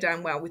it didn't go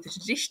down well with the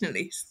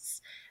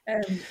traditionalists.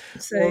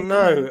 Well,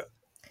 no.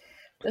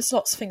 There's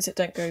lots of things that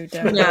don't go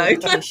down well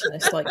with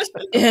traditionalists,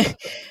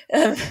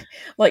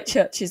 like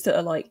churches that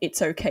are like,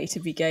 it's okay to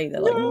be gay.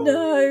 They're like,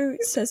 no,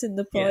 it says in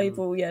the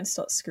Bible, and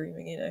start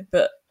screaming,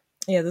 But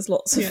there's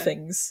lots of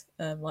things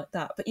like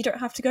that. But you don't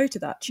have to go to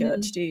that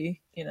church, do you?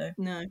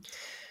 No.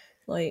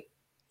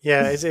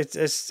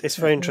 It's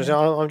very interesting.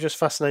 I'm just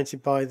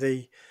fascinated by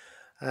the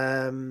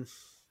I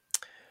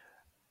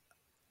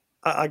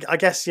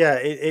guess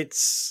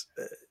it's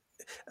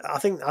I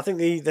think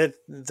the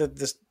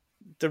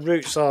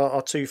roots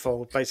are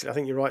twofold. Basically, I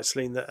think you're right,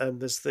 Celine, that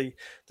there's the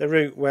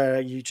route where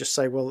you just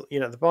say, well,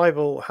 the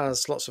Bible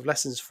has lots of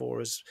lessons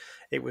for us.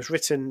 It was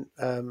written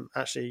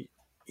actually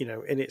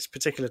in its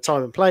particular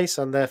time and place,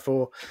 and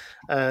therefore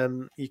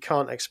you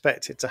can't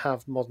expect it to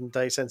have modern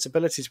day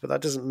sensibilities, but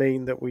that doesn't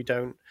mean that we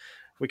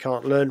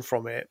can't learn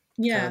from it,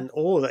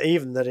 or that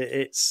even that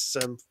it's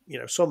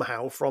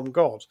somehow from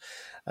God.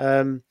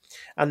 And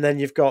then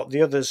you've got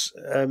the others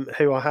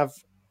who I have,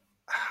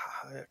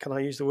 can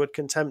I use the word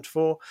contempt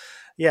for?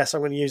 Yes,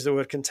 I'm going to use the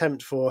word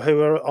contempt for,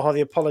 who are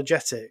the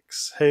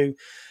apologetics, who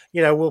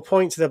will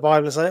point to the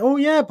Bible and say, oh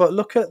yeah, but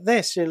look at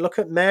this, look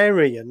at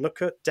Mary and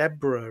look at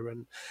Deborah,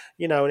 and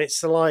and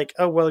it's like,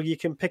 oh well, you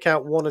can pick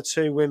out one or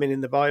two women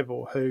in the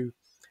Bible who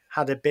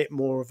had a bit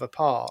more of a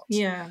part.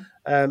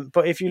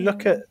 But if you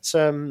look at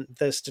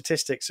the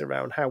statistics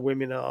around how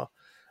women are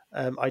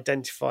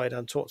identified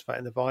and talked about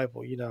in the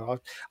Bible,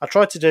 I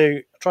tried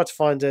to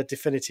find a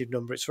definitive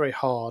number. It's very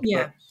hard,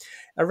 but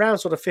around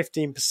sort of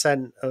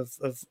 15%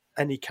 of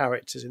any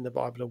characters in the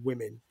Bible are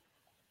women.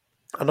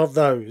 And of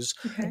those,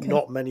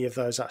 not many of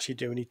those actually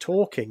do any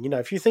talking.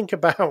 If you think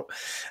about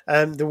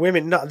the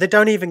women, they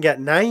don't even get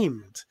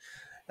named.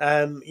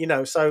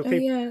 So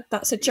people,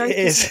 that's a joke.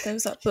 There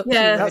was that book.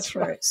 That's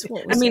right.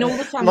 I mean, all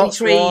the family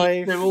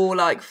trees, they're all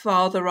like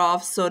father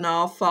of, son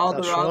of, father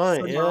of,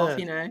 son of.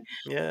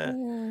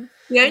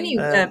 The only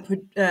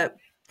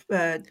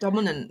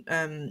dominant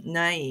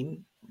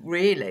name,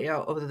 really,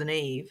 other than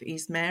Eve,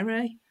 is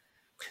Mary.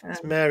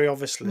 It's Mary,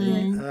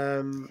 obviously.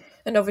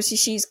 And obviously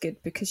she's good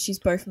because she's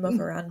both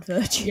mother and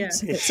virgin,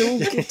 so it's all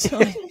good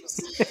times.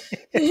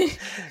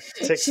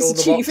 She's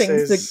achieving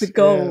the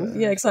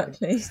goal,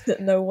 exactly, that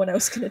no one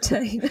else can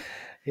attain.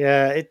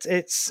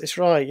 It's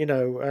right, Did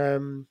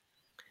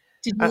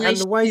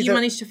you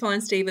manage to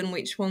find, Stephen,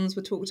 which ones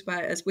were talked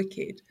about as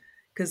wicked?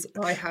 Because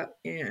I have,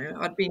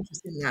 I'd be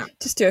interested in that.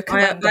 Just do a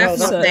command. I have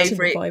my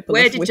favourite.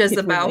 Where did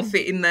Jezebel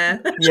fit in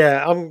there?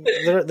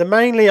 They're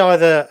mainly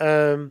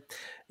either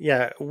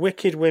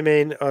wicked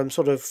women,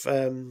 sort of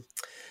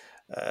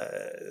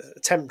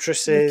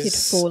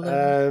temptresses.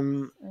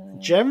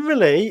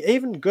 Generally,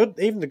 even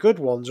the good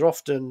ones are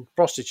often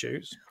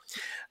prostitutes.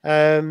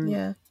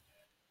 That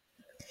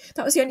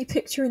was the only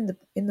picture in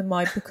the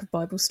My Book of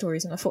Bible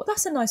Stories, and I thought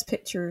that's a nice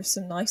picture of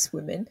some nice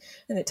women,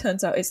 and it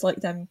turns out it's like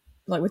them,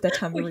 like with their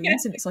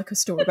tambourines, and it's like a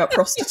story about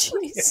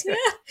prostitutes. And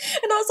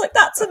I was like,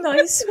 that's a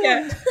nice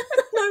one.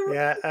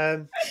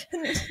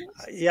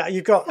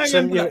 You've got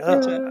some.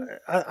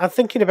 I'm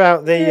thinking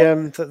about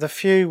the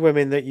few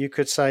women that you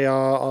could say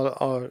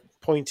are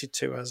pointed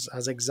to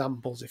as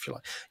examples, if you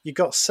like. You've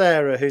got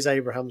Sarah, who's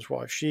Abraham's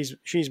wife.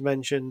 She's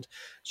mentioned.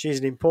 She's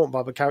an important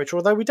Bible character,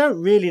 although we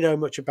don't really know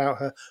much about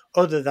her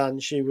other than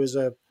she was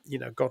a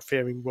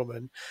God-fearing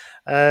woman.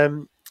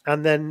 And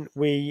then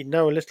we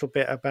know a little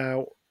bit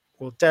about.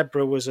 Well,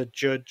 Deborah was a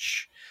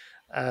judge,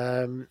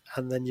 and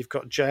then you've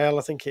got Jael,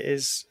 I think it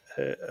is,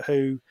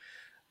 who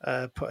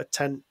put a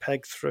tent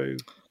peg through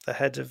the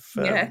head of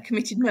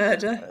committed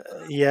murder.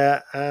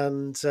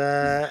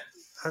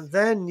 And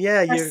then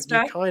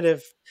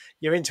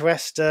you're into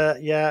Esther,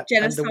 Genocide,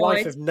 and the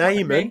wife of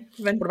Naaman.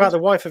 What about the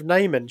wife of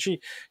Naaman?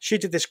 She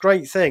did this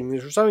great thing.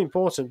 It was so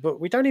important, but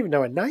we don't even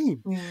know her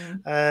name.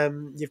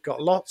 You've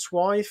got Lot's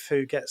wife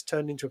who gets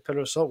turned into a pillar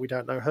of salt. We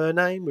don't know her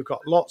name. We've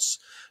got Lot's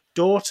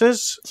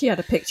daughters. She had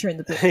a picture in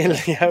the book.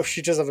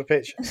 She does have a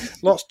picture.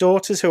 Lot's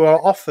daughters who are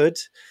offered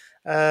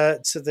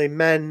to the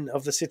men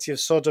of the city of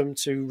Sodom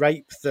to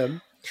rape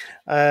them.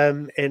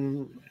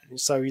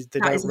 So they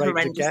don't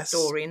rape the guests.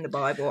 Story in the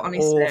Bible,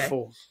 honestly.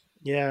 Awful.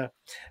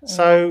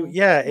 So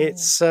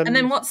it's and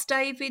then what's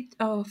David?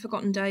 Oh, I've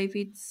forgotten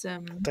David's.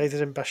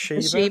 David and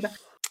Bathsheba.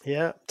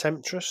 Yeah,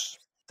 temptress.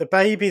 The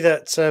baby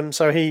that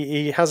so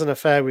he has an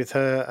affair with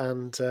her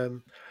and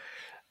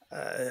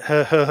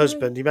her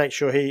husband. He makes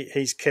sure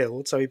he's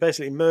killed. So he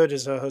basically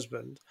murders her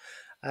husband,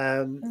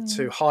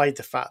 to hide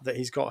the fact that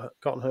he's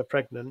gotten her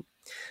pregnant.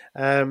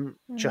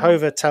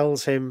 Jehovah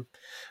tells him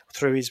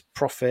through his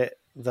prophet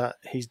that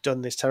he's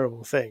done this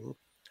terrible thing,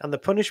 and the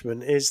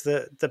punishment is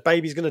that the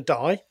baby's going to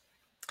die.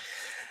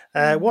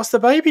 What's the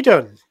baby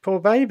done? Poor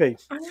baby.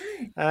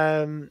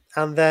 And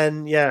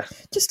then,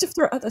 just to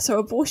throw out there, so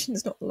abortion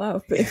is not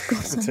allowed, but if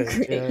God's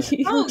angry at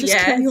you, oh just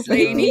yes, kill your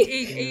baby.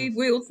 He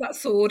wields that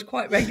sword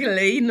quite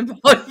regularly in the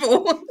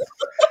Bible.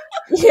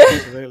 Yeah,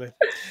 absolutely.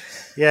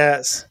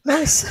 Yes,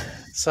 nice.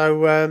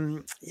 So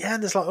and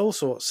there's like all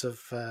sorts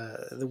of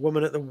the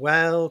woman at the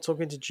well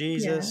talking to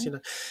Jesus. You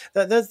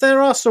know,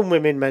 there are some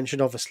women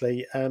mentioned,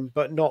 obviously,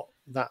 but not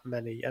that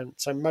many, and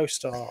so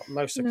most are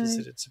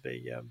considered to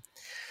be.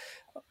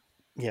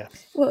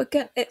 Well,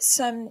 again, it's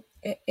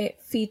it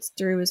feeds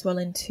through as well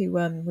into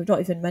we've not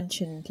even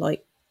mentioned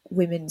like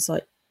women's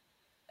like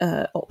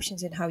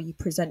options in how you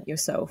present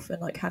yourself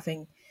and like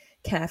having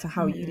care for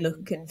how you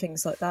look and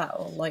things like that,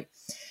 or like,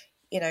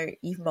 you know,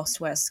 you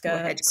must wear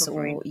skirts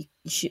or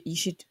you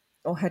should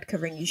or head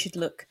covering. You should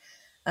look,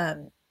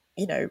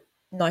 you know,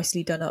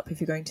 nicely done up if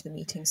you're going to the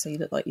meeting, so you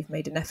look like you've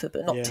made an effort,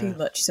 but not too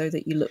much so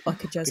that you look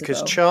like a Jezebel.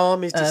 Because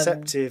charm is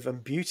deceptive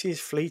and beauty is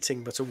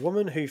fleeting, but a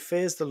woman who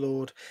fears the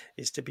Lord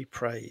is to be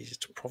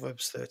praised.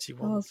 Proverbs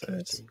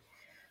 31:30.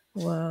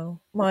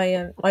 Wow.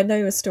 My I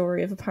know a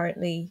story of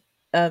apparently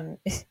Mum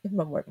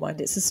won't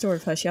mind. It's a story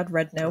of her. She had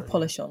red nail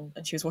polish on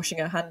and she was washing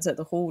her hands at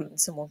the hall and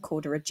someone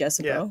called her a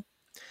Jezebel.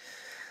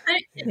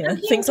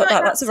 And things like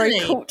that. That's a very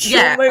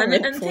cultural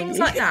moment. And things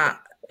like that.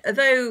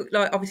 Although,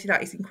 like, obviously,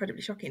 that is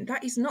incredibly shocking.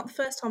 That is not the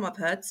first time I've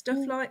heard stuff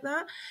like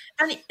that.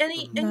 And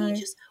you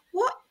just,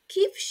 what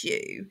gives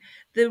you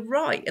the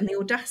right and the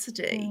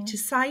audacity to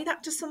say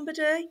that to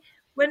somebody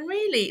when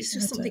really it's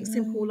just something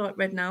simple like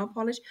red nail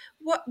polish?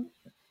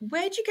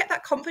 Where do you get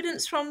that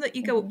confidence from that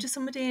you go up to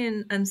somebody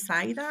and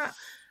say that?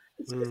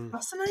 It's just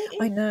fascinating.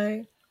 I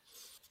know.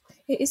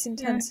 It is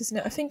intense, isn't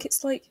it? I think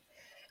it's like,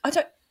 I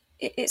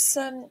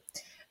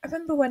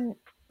remember when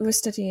we were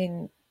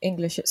studying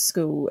English at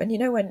school, and you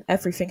know when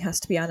everything has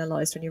to be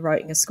analysed when you're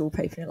writing a school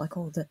paper, and you're like,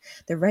 oh,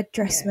 the red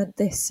dress meant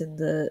this, and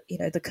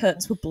the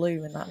curtains were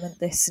blue and that meant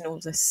this, and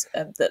all this,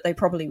 that they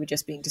probably were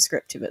just being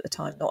descriptive at the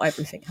time. Not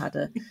everything had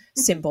a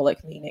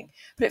symbolic meaning,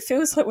 but it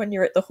feels like when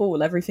you're at the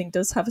hall, everything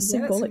does have a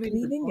symbolic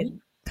meaning,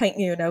 and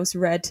painting your nails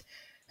red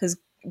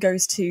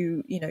goes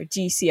to, you know,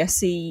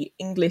 GCSE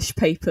English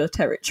paper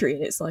territory,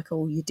 and it's like,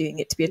 oh, you're doing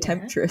it to be a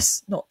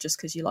temptress, not just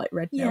because you like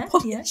red nail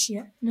polish.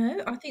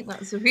 No, I think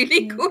that's a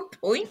really good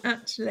point,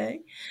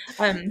 actually.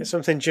 It's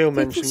something Jill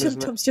mentioned, isn't it?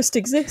 Sometimes just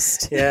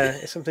exist. Yeah,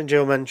 it's something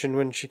Jill mentioned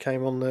when she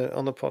came on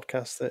the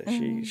podcast that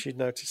she'd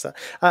noticed that.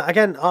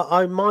 Again,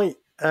 I might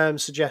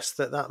suggest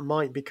that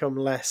might become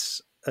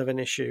less of an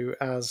issue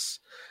as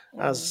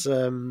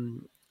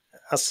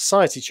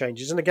society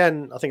changes. And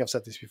again, I think I've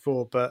said this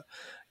before, but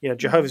you know,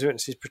 Jehovah's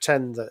Witnesses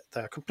pretend that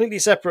they're completely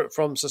separate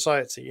from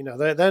society. You know,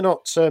 they're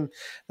not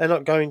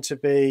going to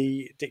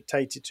be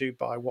dictated to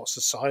by what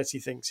society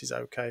thinks is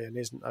okay and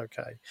isn't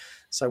okay.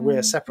 So we're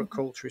a separate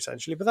culture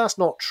essentially, but that's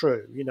not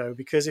true. You know,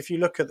 because if you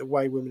look at the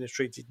way women are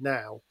treated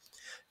now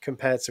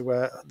compared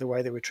to the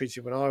way they were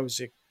treated when I was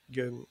a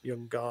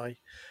young guy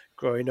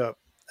growing up,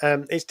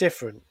 it's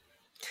different,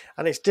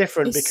 and it's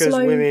different because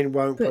women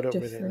won't put up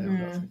with it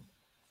now.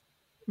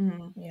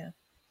 Yeah.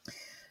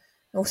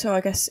 Also,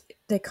 I guess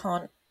they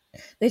try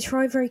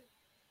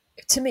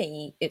to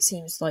me, it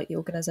seems like the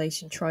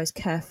organisation tries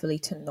carefully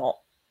to not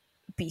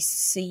be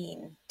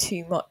seen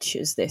too much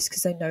as this,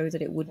 because they know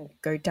that it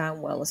wouldn't go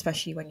down well,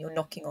 especially when you're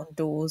knocking on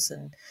doors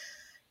and,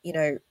 you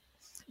know,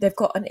 they've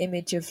got an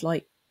image of,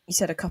 like you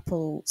said, a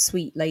couple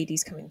sweet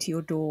ladies coming to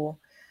your door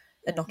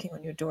and knocking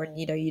on your door, and,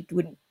 you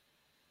know,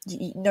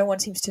 no one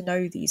seems to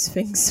know these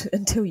things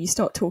until you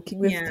start talking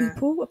with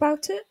people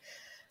about it.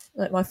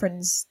 Like, my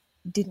friends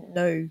didn't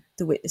know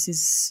the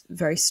Witnesses'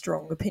 very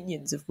strong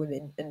opinions of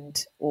women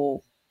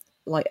or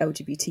like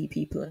LGBT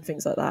people and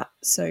things like that.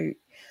 So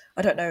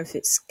I don't know if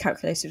it's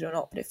calculated or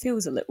not, but it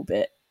feels a little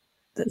bit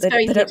that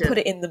they don't put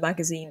it in the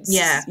magazines.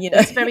 Yeah, you know,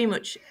 it's very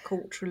much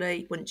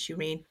culturally once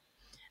you're in.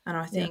 And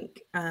I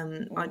think,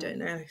 I don't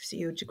know if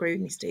you would agree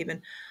with me,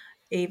 Stephen,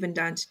 even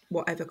down to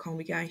whatever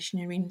congregation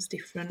you're in is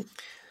different.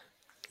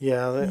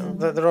 Yeah,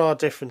 there are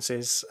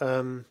differences.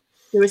 There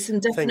is some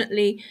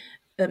definitely...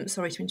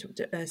 sorry to interrupt,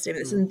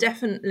 Stephen. There's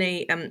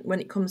definitely, when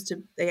it comes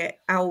to the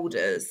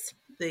elders,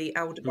 the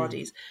elder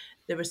bodies,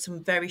 there are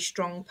some very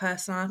strong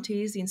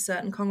personalities in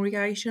certain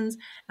congregations,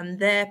 and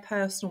their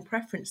personal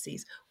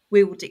preferences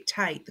will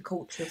dictate the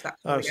culture of that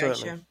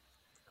congregation.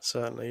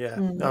 Certainly, yeah.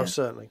 Oh,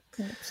 certainly.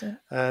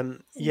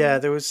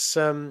 100%. There was,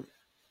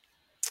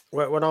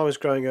 when I was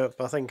growing up,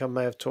 I think I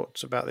may have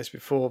talked about this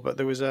before, but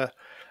there was a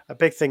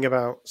big thing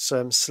about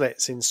some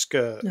slits in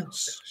skirts. Oh,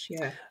 gosh,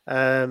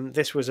 yeah.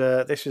 This was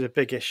a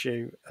big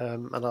issue,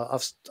 and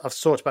I've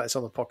talked about this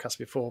on the podcast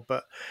before,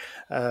 but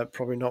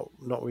probably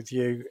not with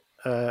you,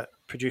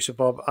 producer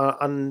Bob.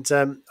 And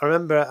I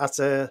remember at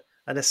an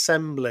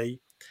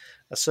assembly,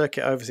 our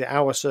circuit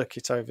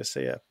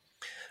overseer,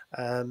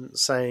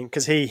 saying,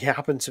 because he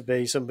happened to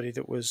be somebody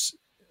that was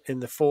in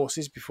the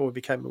forces before he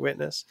became a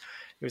witness.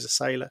 He was a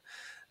sailor.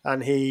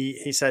 And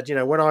he said,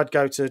 when I'd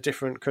go to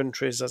different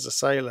countries as a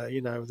sailor,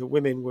 the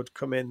women would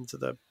come into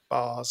the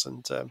bars,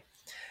 and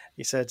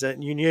he said,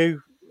 you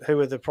knew who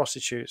were the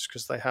prostitutes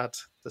because they had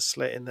the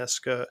slit in their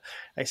skirt.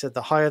 He said,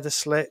 the higher the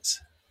slit,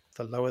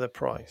 the lower the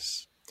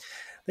price.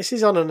 This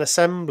is on an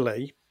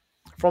assembly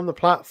from the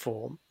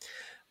platform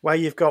where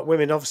you've got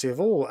women, obviously, of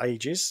all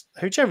ages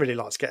who generally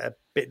like to get a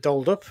bit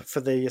dolled up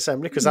for the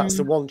assembly because that's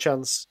the one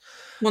chance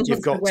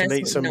you've got to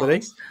meet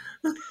somebody.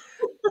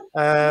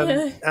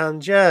 Nice.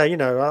 And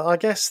I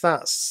guess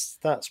that's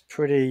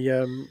pretty.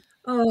 I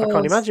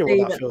can't imagine Stephen,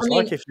 what that feels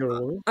like if you're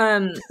a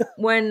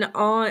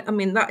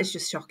woman. That is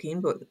just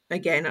shocking. But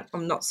again,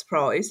 I'm not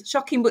surprised.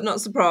 Shocking, but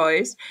not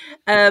surprised.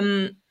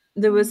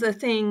 There was a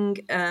thing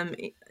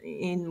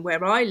in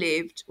where I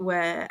lived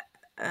where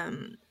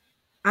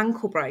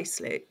ankle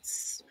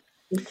bracelets.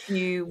 If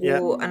you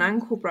wore an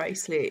ankle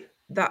bracelet,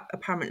 that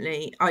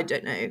apparently, I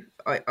don't know,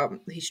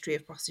 the history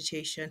of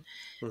prostitution,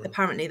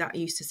 apparently that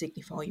used to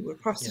signify you were a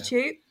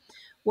prostitute.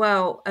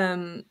 Well,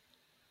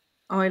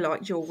 I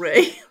like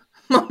jewellery.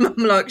 My mum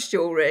likes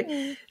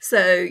jewellery.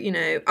 So,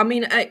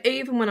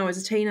 even when I was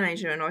a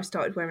teenager and I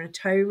started wearing a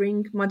toe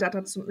ring, my dad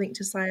had something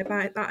to say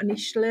about that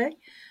initially.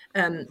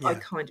 I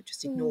kind of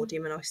just ignored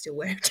him, and I still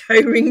wear a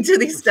toe ring to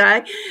this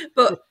day.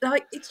 But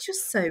it's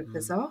just so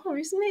bizarre,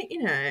 isn't it?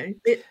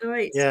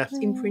 It's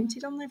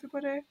imprinted on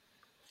everybody.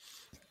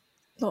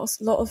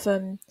 Lot of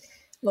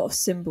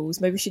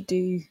symbols. Maybe we should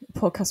do a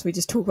podcast where we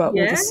just talk about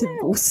all the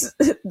symbols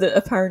that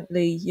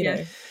apparently,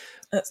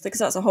 because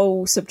that's a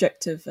whole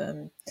subject of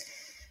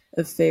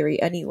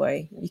theory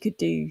anyway. You could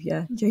do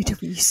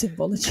JW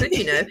symbology.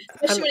 Could,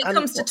 especially when it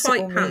comes to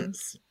tight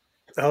pants.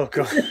 Oh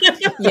god.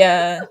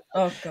 Yeah.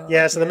 Oh god.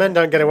 Yeah. So the men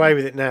don't get away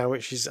with it now,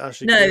 which is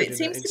actually it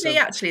seems to be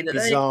actually that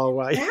bizarre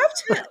way. They have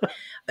to.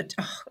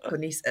 Oh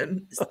goodness.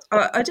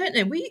 I don't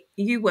know.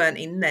 You weren't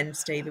in then,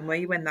 Stephen, were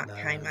you, when that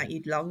came out?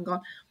 You'd long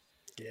gone.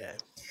 Yeah.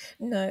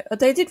 No,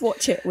 they did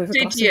watch it with a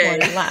glass of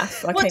wine and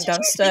laugh. I came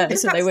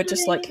downstairs and they were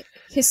just like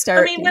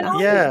hysterically laughing.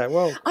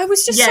 I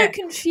was just so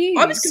confused.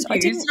 I was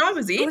confused. I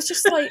was in. I was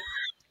just like,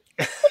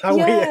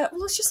 I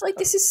was just like,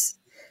 this is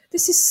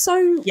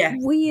so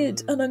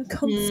weird and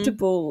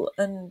uncomfortable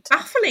and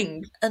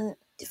baffling, and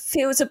it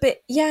feels a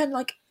bit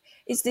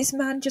is this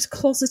man just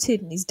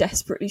closeted and he's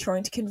desperately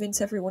trying to convince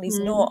everyone he's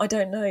not? I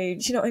don't know. Do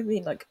you know what I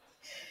mean? Like,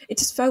 it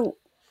just felt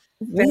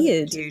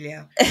weird.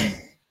 Julia.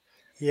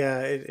 Yeah,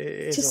 it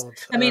is odd.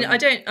 I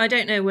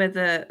don't know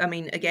whether.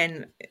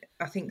 Again,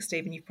 I think,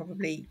 Stephen, you've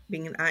probably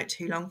been out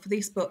too long for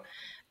this, but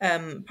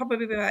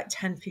probably about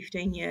 10,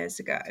 15 years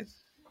ago,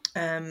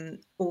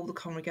 all the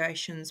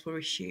congregations were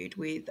issued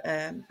with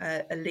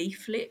a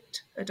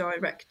leaflet, a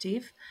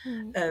directive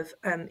of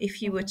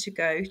if you were to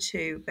go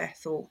to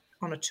Bethel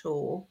on a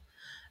tour,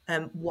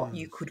 what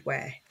you could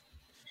wear.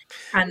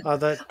 And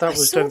that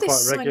was done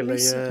quite regularly.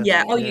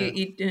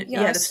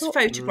 There's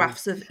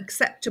photographs of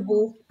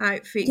acceptable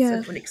outfits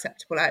and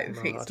unacceptable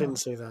outfits. No, I didn't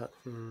see that.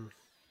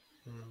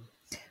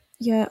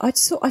 Yeah, I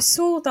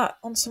saw that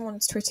on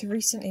someone's Twitter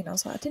recently, and I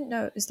was like, I didn't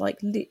know it was like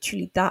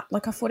literally that.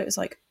 Like, I thought it was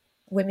like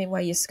women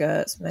wear your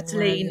skirts, men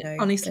wear,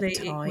 honestly,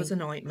 it was a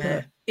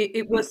nightmare.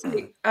 It was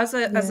as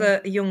a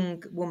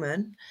young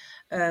woman.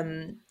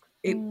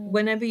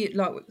 Whenever you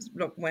like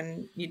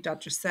when your dad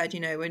just said,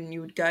 when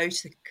you would go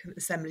to the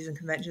assemblies and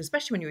conventions,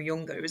 especially when you were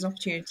younger, it was an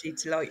opportunity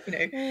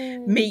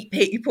to meet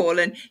people,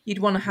 and you'd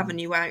want to have a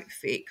new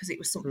outfit because it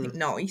was something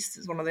nice.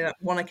 It's one of the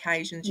one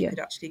occasions you could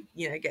actually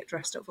get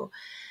dressed up for.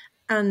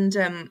 And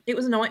it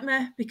was a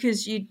nightmare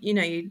because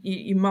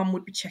your mum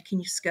would be checking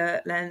your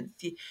skirt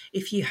length.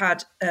 If you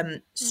had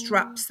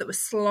straps that were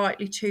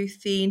slightly too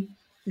thin,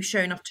 you were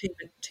showing off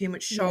too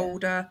much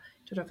shoulder.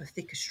 You'd have a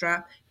thicker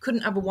strap.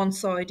 Couldn't have a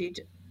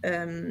one-sided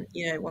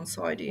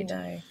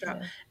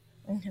strap.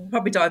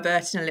 Probably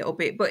diverting a little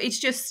bit, but it's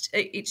just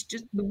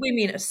the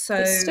women are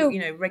so still,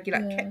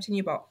 regular, kept in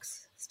your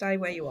box. Stay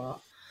where you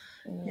are.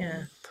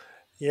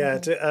 Yeah,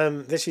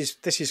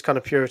 this is kind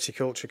of purity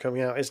culture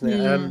coming out, isn't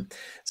it?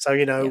 So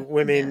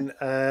women,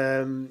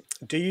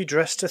 do you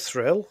dress to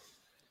thrill?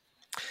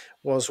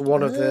 Was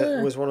one of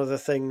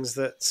the things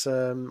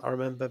that I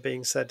remember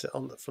being said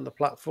from the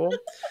platform.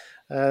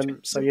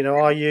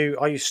 Are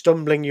you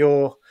stumbling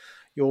your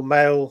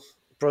male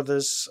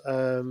brothers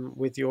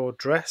with your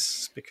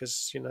dress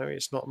because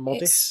it's not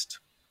modest?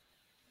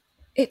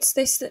 It's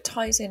this that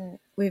ties in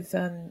with.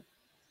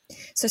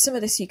 So some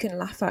of this you can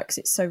laugh at because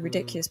it's so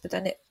ridiculous, but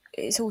then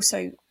it's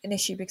also an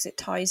issue because it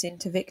ties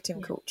into victim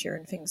culture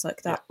and things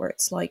like that, where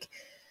it's like,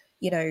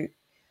 did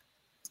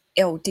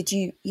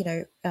you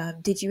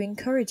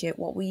encourage it?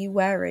 What were you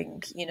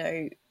wearing?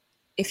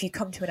 If you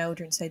come to an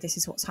elder and say, this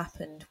is what's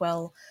happened,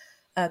 well,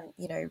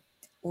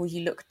 or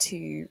you look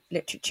to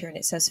literature and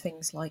it says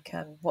things like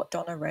what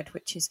Donna read,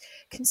 which is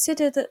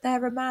consider that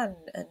they're a man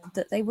and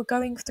that they were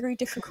going through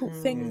difficult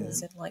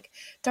things and like,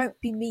 don't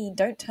be mean,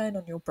 don't turn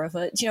on your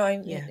brother. Do you know what I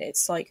mean? Yeah.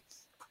 It's like,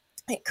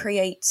 it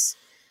creates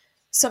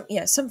some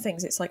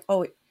things. It's like,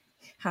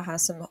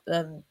 some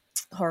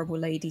horrible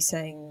lady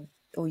saying,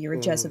 or you're a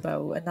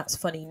Jezebel, and that's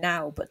funny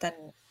now, but then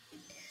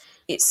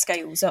it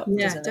scales up,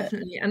 doesn't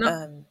definitely. it?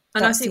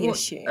 And I think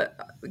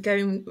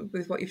going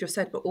with what you've just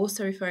said, but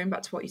also referring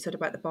back to what you said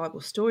about the Bible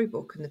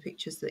storybook and the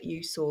pictures that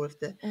you saw of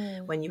the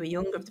when you were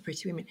younger of the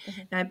pretty women.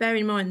 Now, bear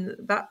in mind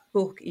that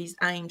book is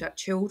aimed at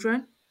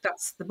children.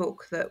 That's the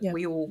book that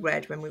we all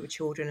read when we were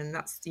children, and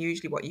that's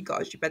usually what you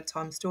got as your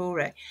bedtime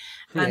story.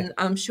 And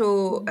I'm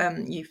sure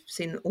you've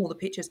seen all the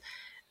pictures.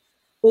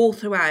 All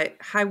throughout,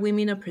 how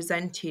women are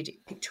presented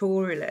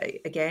pictorially,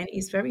 again,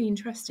 is very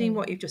interesting.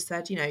 What you've just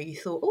said, you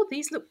thought, oh,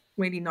 these look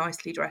really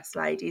nicely dressed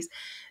ladies,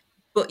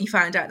 but you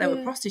found out they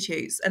were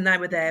prostitutes, and they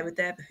were there with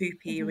their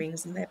hoop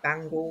earrings and their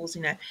bangles,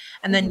 and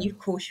then of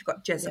course you've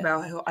got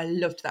Jezebel, who I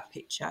loved that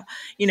picture,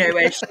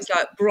 where she's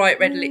like bright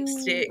red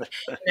lipstick,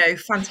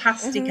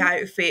 fantastic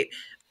outfit,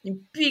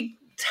 big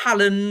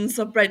talons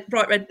of bright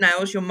red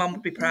nails, your mum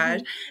would be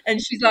proud,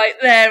 and she's like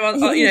there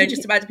on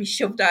just about to be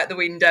shoved out the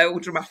window all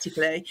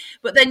dramatically.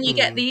 But then you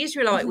get the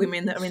Israelite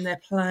women that are in their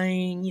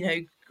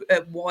plain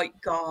white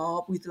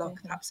garb with like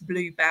perhaps a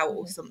blue belt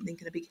or something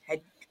and a big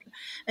head,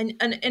 and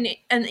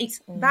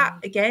it's that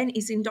again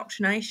is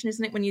indoctrination,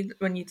 isn't it?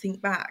 When you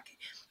think back,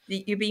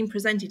 you're being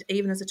presented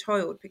even as a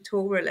child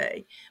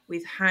pictorially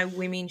with how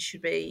women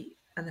should be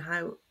and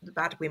how the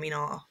bad women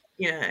are,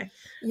 Yeah,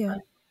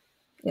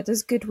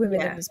 there's good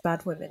women and there's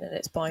bad women, and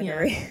it's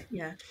binary.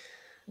 Yeah.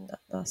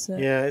 That's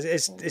it. Yeah,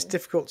 it's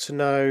difficult to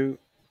know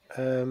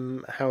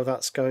how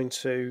that's going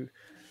to,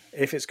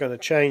 if it's going to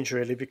change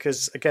really,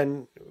 because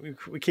again,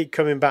 we keep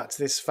coming back to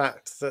this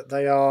fact that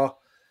they are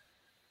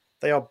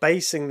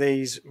basing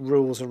these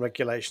rules and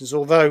regulations,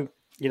 although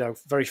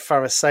very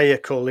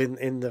pharisaical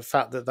in the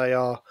fact that they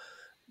are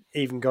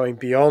even going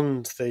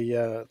beyond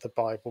the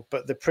Bible,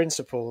 but the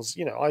principles,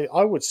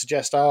 I would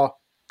suggest are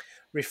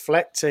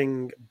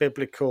reflecting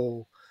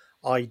biblical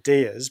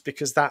ideas,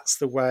 because that's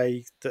the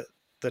way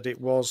that it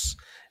was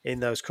in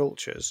those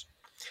cultures.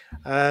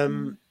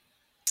 How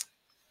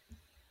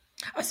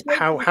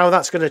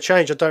that's going to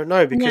change, I don't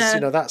know, because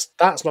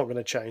that's not going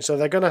to change. So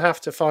they're going to have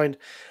to find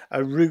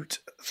a route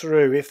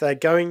through if they're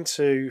going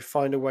to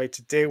find a way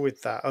to deal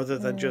with that, other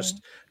than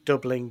just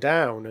doubling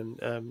down.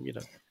 And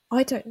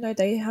I don't know.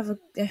 They have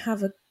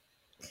a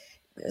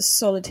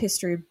solid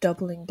history of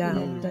doubling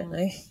down, don't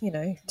they?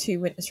 Two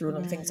witness rule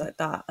and things like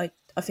that. I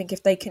think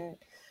if they can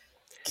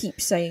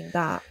keep saying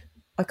that,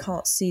 I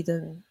can't see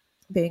them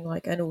being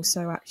like, and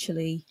also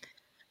actually,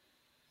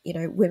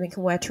 women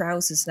can wear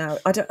trousers now.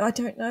 I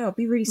don't know. I'll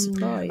be really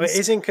surprised. It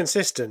is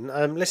inconsistent.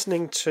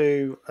 Listening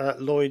to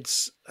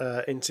Lloyd's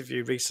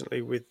interview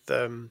recently with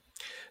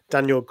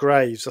Daniel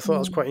Graves, I thought that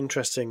was quite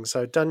interesting.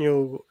 So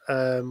Daniel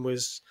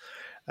was,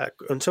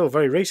 until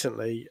very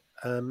recently,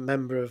 a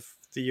member of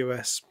the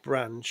US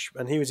branch,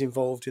 and he was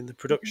involved in the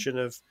production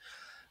of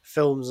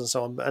films and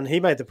so on. And he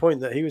made the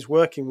point that he was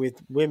working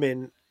with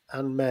women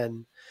and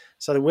men.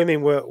 So the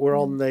women were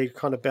on the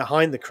kind of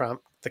behind the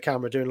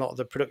camera doing a lot of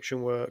the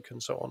production work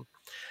and so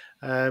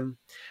on.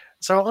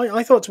 So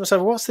I thought to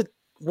myself,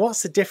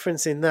 what's the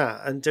difference in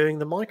that and doing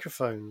the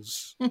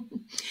microphones?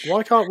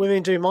 Why can't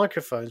women do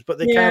microphones, but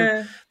they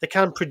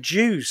can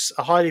produce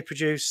a highly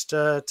produced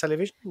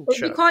television show?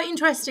 It'd be quite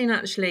interesting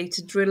actually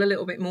to drill a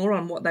little bit more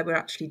on what they were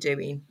actually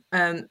doing.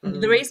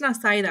 The reason I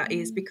say that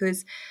is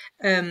because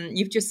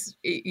you've just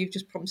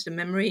prompted a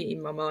memory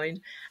in my mind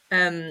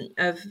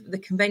of the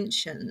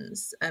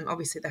conventions.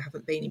 Obviously, they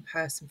haven't been in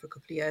person for a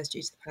couple of years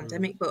due to the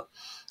pandemic, but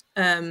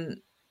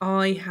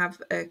I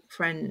have a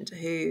friend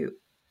who.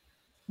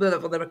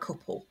 Well, they're a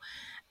couple,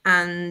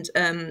 and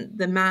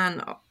the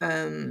man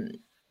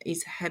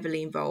is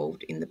heavily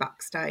involved in the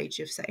backstage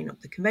of setting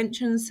up the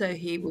convention. So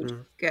he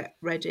would get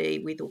ready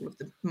with all of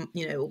the,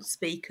 all the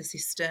speaker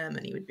system,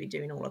 and he would be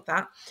doing all of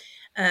that.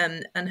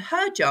 And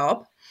her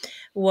job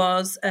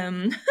was,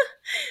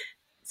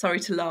 sorry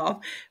to laugh,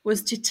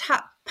 was to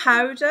tap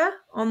powder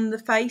on the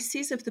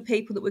faces of the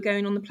people that were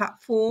going on the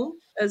platform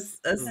as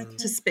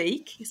to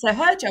speak. So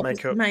her job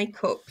was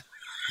makeup.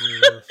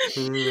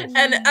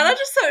 And I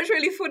just thought it was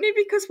really funny,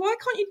 because why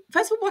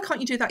can't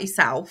you do that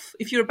yourself?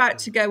 If you're about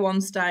to go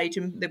on stage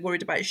and they're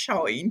worried about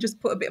shine, just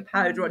put a bit of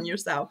powder on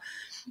yourself.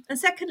 And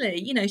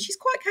secondly, she's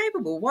quite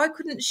capable. Why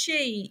couldn't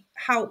she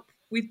help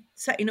with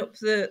setting up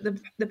the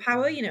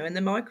power, and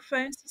the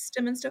microphone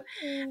system and stuff?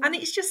 And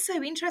it's just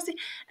so interesting.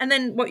 And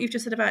then what you've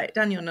just said about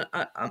Daniel,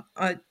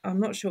 I'm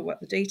not sure what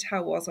the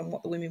detail was on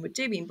what the women were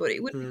doing, but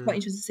it would be quite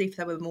interesting to see if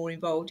they were more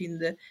involved in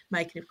the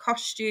making of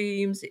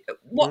costumes.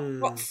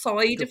 What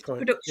side of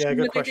production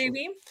were they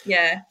doing?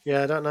 Yeah,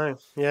 I don't know.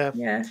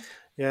 Yeah,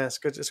 it's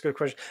good. It's a good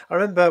question. I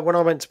remember when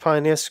I went to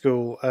Pioneer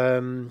School,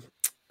 the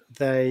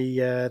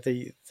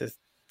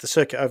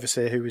circuit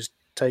overseer who was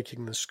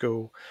taking the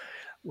school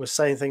was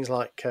saying things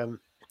like,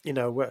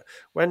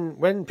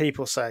 when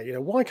people say,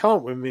 why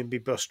can't women be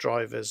bus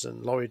drivers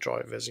and lorry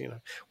drivers?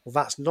 Well,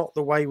 that's not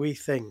the way we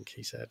think,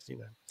 he said.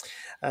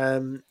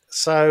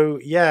 So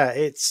yeah,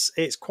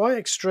 it's quite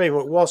extreme.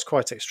 It was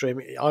quite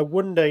extreme. I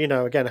wonder,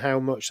 again, how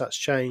much that's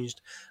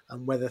changed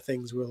and whether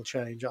things will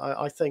change.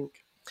 I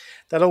think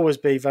they'll always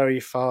be very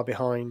far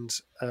behind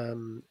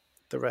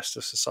the rest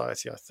of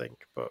society, I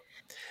think. But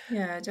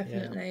yeah,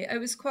 definitely. It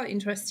was quite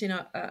interesting.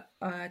 I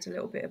had a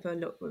little bit of a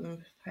look when I was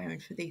preparing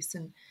for this,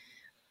 and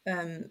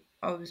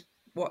I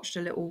watched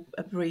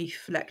a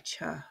brief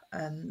lecture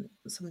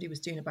somebody was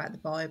doing about the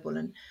Bible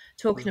and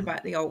talking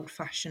about the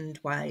old-fashioned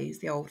ways,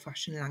 the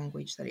old-fashioned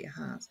language that it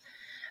has.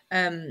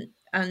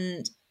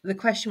 And the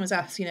question was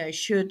asked,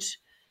 should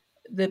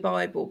the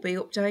Bible be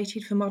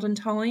updated for modern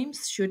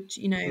times? Should,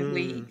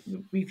 we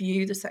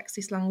review the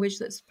sexist language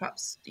that's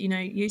perhaps,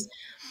 used?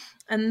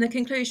 And the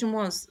conclusion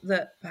was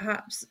that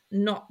perhaps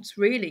not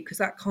really, because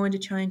that kind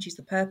of changes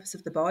the purpose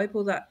of the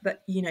Bible, that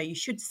you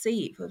should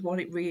see it for what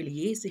it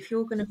really is. If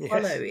you're going to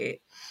follow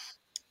it,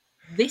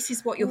 this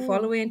is what you're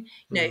following.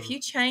 If you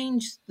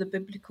change the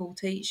biblical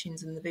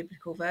teachings and the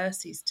biblical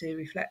verses to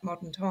reflect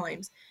modern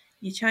times,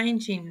 you're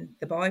changing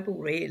the Bible,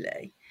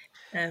 really.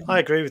 I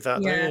agree with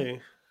that, don't you?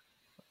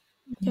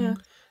 Yeah.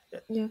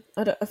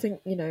 I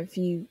think, if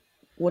you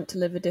want to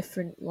live a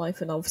different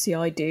life, and obviously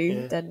I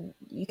do, then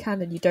you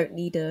can, and you don't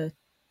need a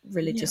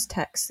religious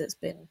text that's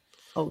been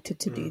altered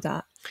to do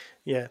that.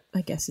 Yeah,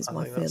 I guess is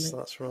my feeling.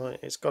 That's right.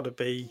 It's got to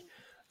be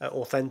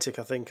authentic,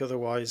 I think.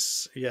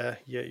 Otherwise,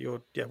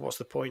 what's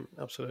the point?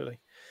 Absolutely.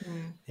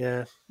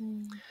 Yeah.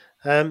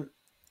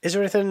 Is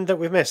there anything that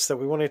we've missed that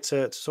we wanted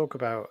to talk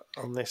about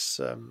on this?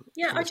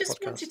 I just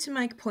wanted to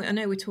make a point. I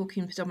know we're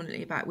talking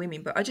predominantly about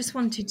women, but I just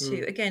wanted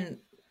to, again,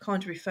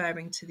 kind of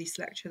referring to this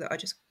lecture that I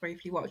just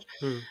briefly watched,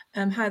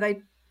 how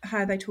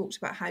they talked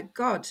about how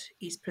God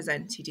is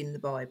presented in the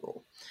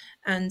Bible.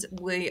 And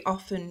we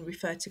often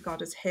refer to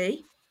God as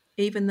he,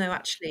 even though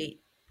actually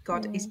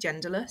God is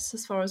genderless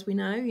as far as we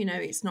know.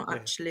 It's not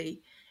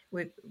actually,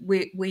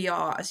 we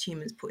are as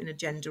humans putting a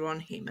gender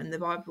on him, and the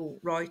Bible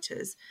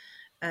writers,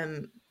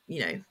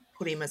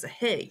 put him as a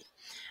he.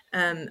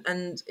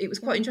 And it was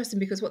quite interesting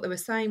because what they were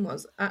saying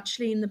was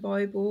actually in the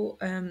Bible,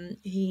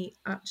 he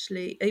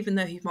actually, even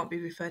though he might be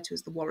referred to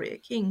as the warrior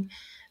king,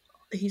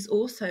 he's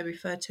also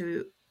referred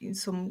to in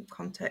some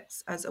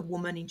contexts as a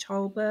woman in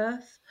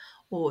childbirth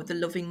or the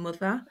loving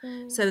mother.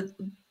 So,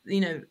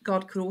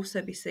 God could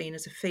also be seen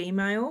as a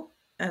female,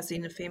 as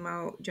in a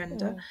female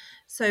gender.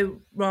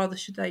 So rather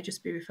should they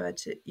just be referred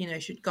to,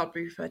 should God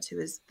be referred to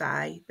as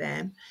they,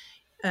 them?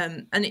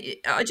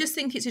 I just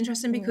think it's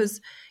interesting because,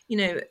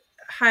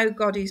 how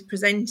God is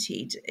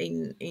presented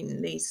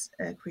in these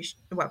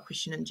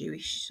Christian and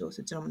Jewish sort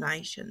of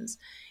denominations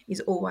is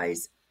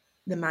always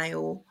the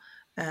male,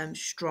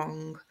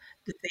 strong.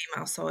 The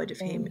female side of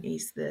him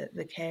is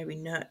the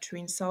caring,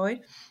 nurturing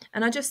side.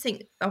 And I just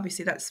think,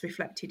 obviously, that's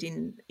reflected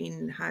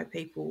in how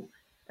people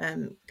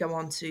go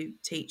on to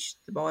teach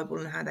the Bible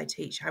and how they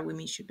teach how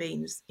women should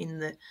be in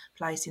the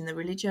place in the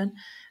religion.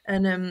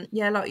 And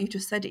like you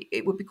just said,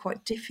 it would be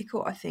quite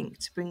difficult, I think,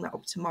 to bring that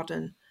up to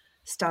modern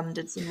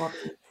standards and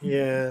modern.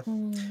 Yeah.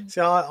 See,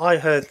 I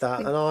heard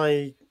that, and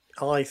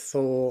I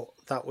thought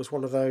that was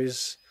one of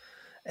those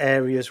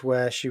areas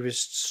where she was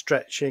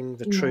stretching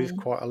the truth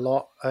quite a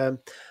lot.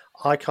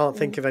 I can't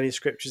think of any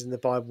scriptures in the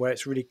Bible where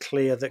it's really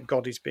clear that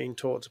God is being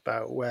talked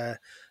about,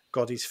 where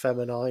God is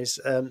feminized.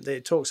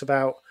 It talks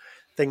about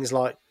things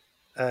like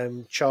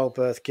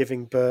childbirth,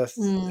 giving birth,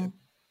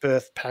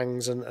 birth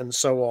pangs, and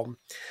so on.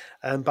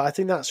 But I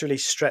think that's really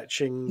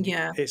stretching.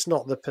 It's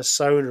not the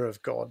persona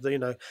of God.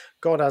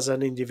 God as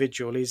an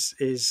individual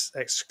is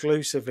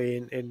exclusively,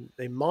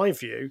 in my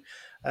view,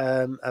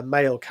 a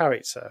male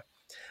character.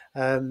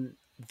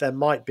 There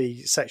might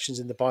be sections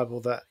in the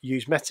Bible that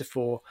use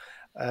metaphor,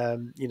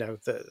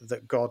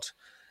 that God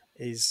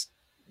is,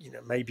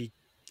 maybe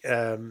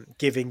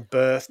giving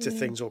birth to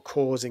things or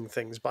causing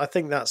things, but I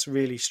think that's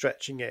really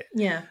stretching it.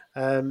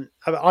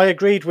 I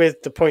agreed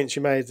with the points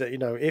you made that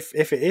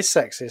if it is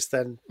sexist,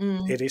 then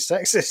it is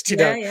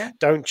sexist.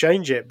 Don't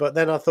change it. But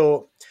then I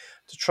thought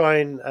to try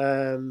and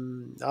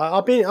I'm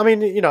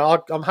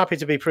happy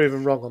to be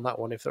proven wrong on that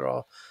one if there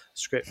are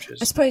scriptures.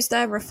 I suppose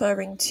they're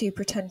referring to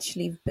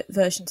potentially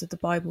versions of the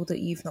Bible that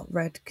you've not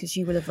read, because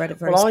you will have read a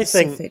very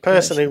specific. I think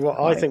personally,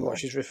 what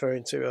she's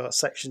referring to are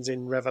sections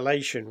in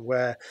Revelation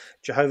where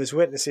Jehovah's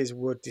Witnesses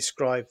would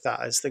describe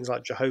that as things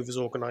like Jehovah's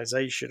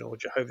organization or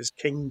Jehovah's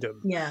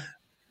kingdom,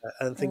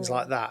 and things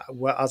like that,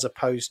 as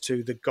opposed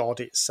to the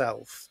God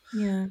itself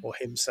or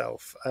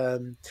himself.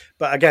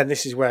 But again,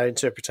 this is where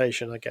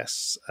interpretation, I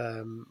guess,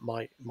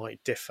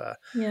 might differ.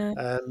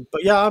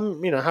 But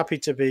I'm happy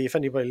to be, if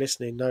anybody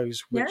listening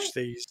knows which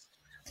these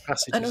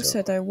passages and also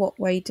are. Though, what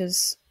way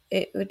does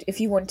it, if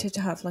you wanted to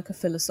have like a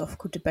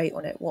philosophical debate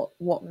on it,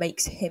 what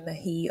makes him a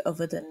he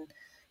other than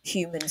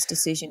humans'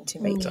 decision to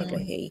make him a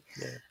he,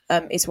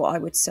 is what I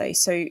would say.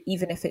 So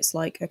even if it's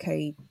like,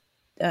 okay,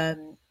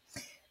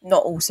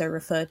 not also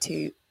referred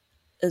to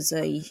as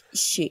a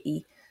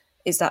she,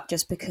 is that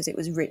just because it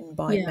was written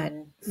by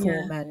men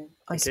for men,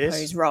 I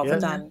suppose, rather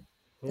than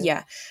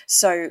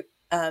so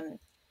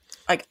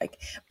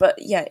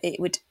it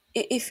would,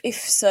 if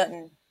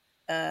certain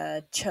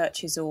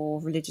churches or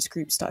religious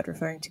groups started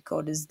referring to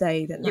God as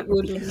they, then that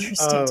would be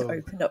interesting to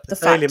open up the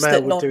fact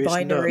that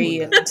non-binary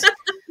and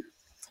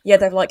Yeah,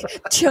 they're like,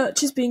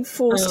 church is being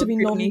forced to be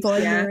goodness,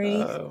 non-binary.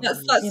 Oh,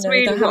 That's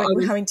really they're what I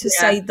was, having to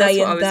say that's they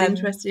what I and was them.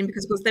 interested in,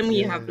 because of course then we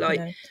have like,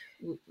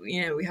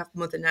 You know. we have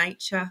Mother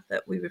Nature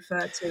that we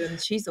refer to, and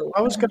she's all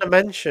I was going to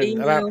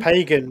mention about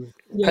female.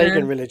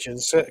 pagan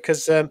religions,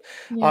 because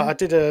I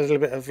did a little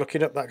bit of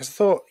looking up that, because I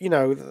thought,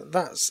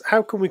 that's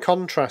how can we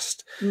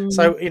contrast?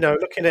 So,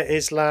 looking at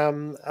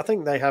Islam, I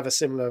think they have a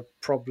similar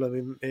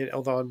problem,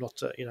 although I'm not,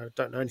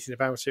 don't know anything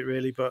about it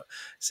really, but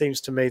it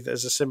seems to me that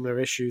there's a similar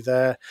issue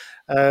there.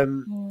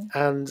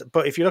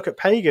 But if you look at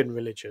pagan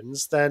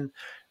religions, then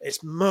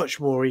it's much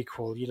more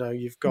equal.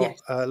 You've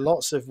got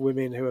lots of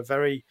women who are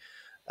very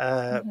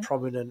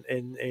prominent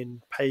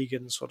in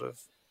pagan sort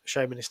of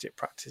shamanistic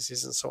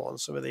practices and so on.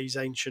 Some of these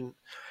ancient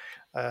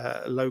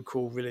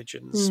local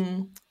religions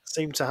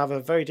seem to have a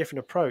very different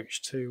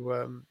approach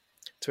to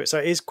it. So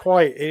it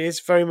is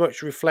very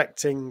much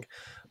reflecting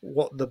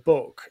what the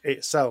book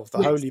itself,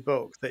 the holy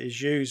book that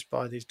is used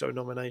by these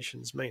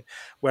denominations, mean.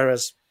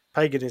 Whereas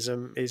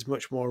paganism is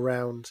much more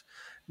around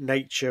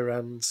nature,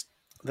 and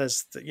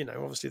there's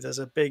obviously there's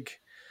a big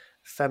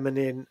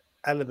feminine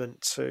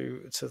element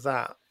to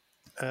that.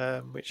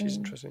 Which is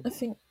interesting. I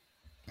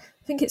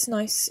think it's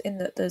nice in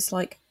that there's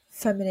like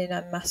feminine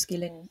and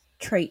masculine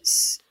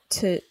traits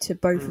to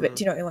both of it.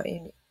 Do you know what I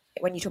mean?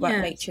 When you talk about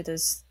nature,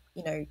 there's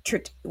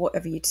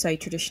whatever you'd say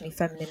traditionally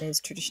feminine is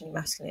traditionally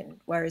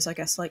masculine. Whereas I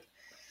guess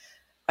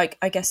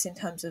I guess in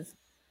terms of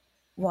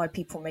why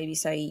people maybe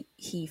say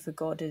he for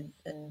God,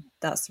 and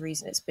that's the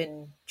reason it's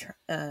been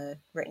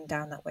written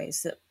down that way,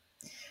 is that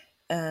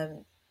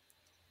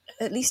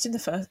at least in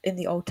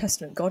the Old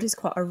Testament, God is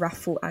quite a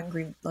wrathful,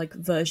 angry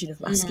version of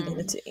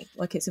masculinity.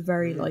 Like it's a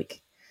very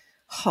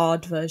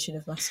hard version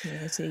of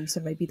masculinity.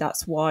 So maybe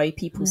that's why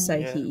people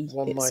say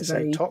it's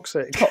very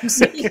toxic.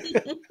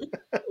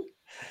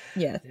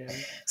 Yeah.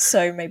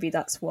 So maybe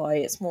that's why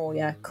it's more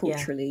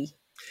culturally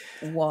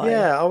why.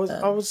 Yeah, I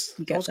was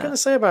going to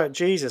say about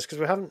Jesus, because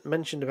we haven't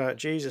mentioned about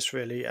Jesus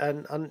really,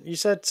 and you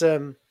said,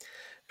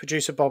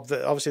 Producer Bob,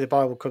 that obviously the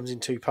Bible comes in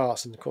two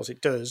parts, and of course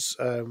it does.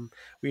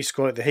 We used to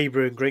call it the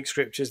Hebrew and Greek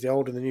scriptures, the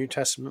Old and the New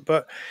Testament,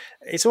 but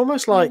it's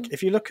almost like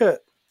if you look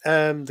at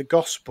the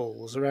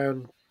Gospels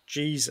around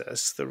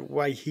Jesus, the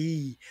way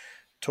he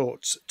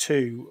taught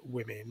to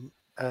women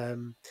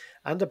and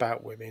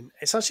about women,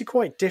 it's actually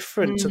quite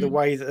different to the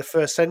way that the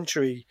first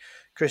century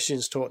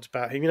Christians talked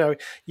about him.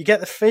 You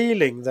get the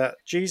feeling that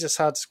Jesus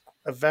had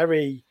a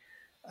very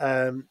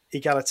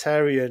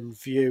egalitarian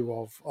view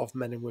of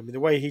men and women, the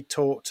way he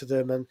talked to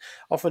them, and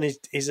often his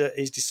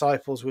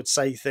disciples would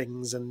say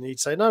things and he'd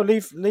say, no,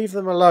 leave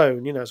them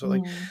alone, sort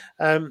of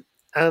thing.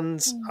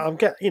 And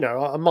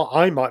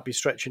I might be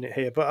stretching it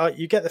here, but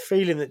you get the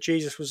feeling that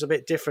Jesus was a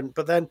bit different.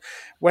 But then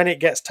when it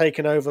gets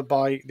taken over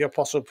by the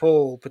Apostle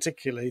Paul,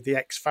 particularly the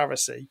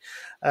ex-Pharisee,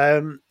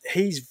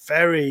 he's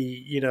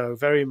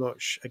very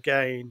much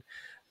again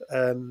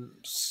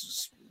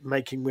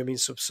making women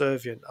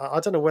subservient. I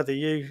don't know whether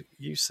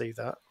you see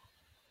that.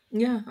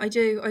 Yeah, I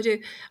do.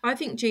 I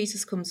think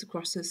Jesus comes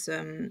across as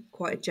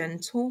quite a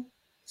gentle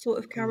sort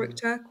of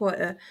character, quite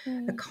a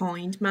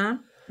kind man.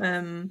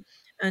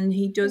 And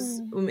he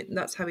does,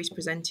 that's how he's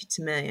presented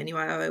to me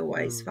anyway. I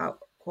always felt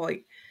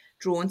quite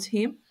drawn to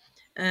him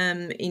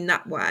in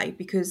that way,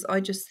 because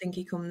I just think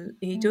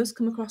he does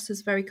come across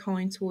as very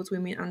kind towards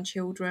women and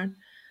children.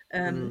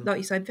 Like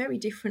you said, very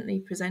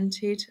differently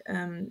presented,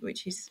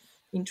 which is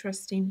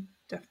interesting.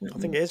 Definitely. I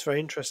think it is very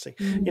interesting.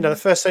 The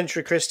first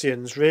century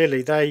Christians,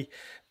 really, they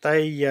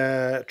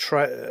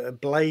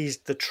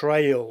blazed the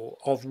trail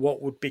of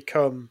what would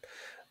become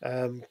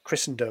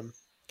Christendom,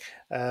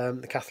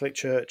 the Catholic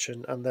Church,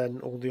 and then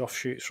all the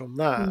offshoots from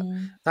that.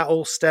 That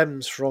all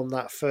stems from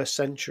that first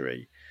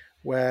century,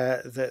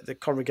 where the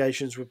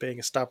congregations were being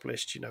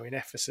established, in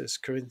Ephesus,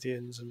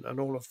 Corinthians, and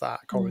all of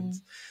that, Corinth.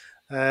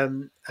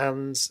 And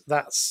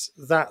that's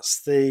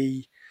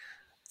the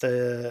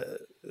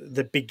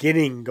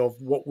beginning of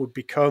what would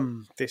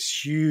become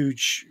this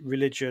huge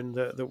religion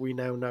that we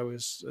now know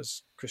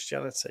as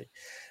Christianity.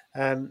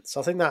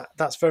 So I think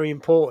that's very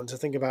important to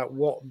think about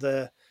what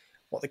the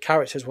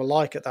characters were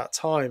like at that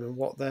time and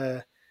what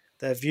their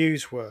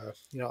views were.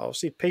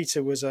 Obviously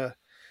Peter was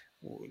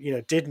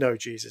did know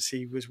Jesus.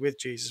 He was with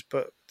Jesus,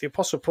 but the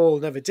Apostle Paul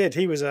never did.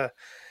 He was a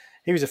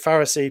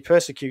Pharisee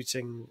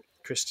persecuting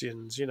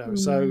Christians.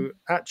 So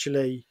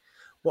actually,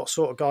 what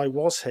sort of guy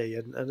was he?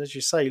 And as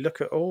you say,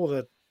 look at a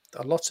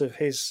lot of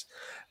his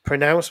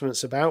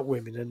pronouncements about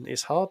women, and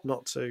it's hard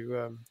not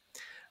to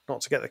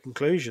get the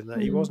conclusion that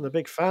he wasn't a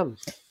big fan.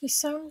 He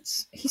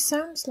sounds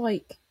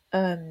like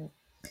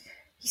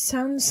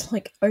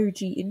OG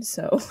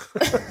incel.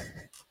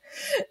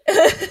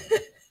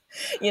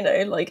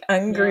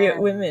 Angry at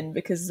women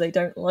because they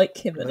don't like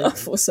him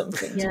enough or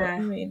something. Do you know what I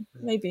mean?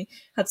 Maybe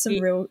had some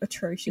real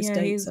atrocious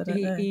dates. I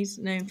don't know. He's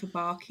known for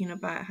barking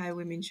about how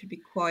women should be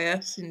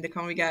quiet in the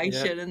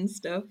congregation and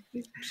stuff.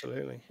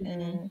 Absolutely.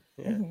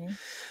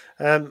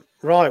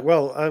 Right.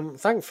 Well,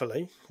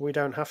 thankfully we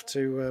don't have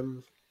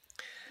to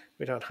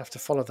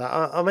follow that.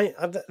 I mean,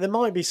 there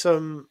might be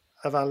some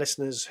of our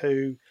listeners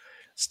who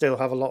still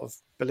have a lot of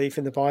belief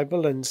in the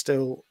Bible and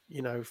still,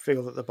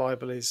 feel that the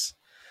Bible is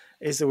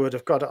the Word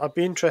of God. I'd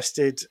be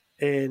interested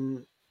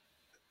in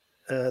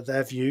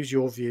their views,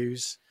 your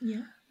views,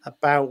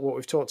 about what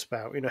we've talked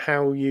about.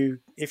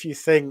 If you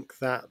think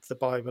that the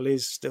Bible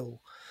is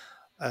still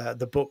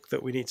the book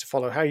that we need to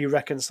follow, how you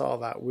reconcile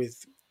that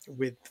with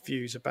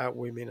views about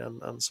women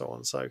and so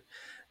on. So,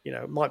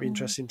 it might be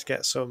interesting to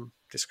get some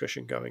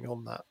discussion going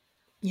on that.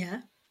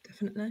 Yeah,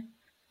 definitely.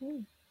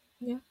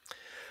 Yeah.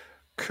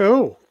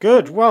 Cool.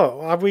 Good.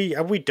 Well, have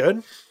we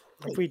done?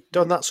 Have we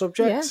done that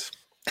subject?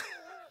 Yeah.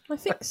 I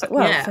think so.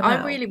 Well, yeah, for I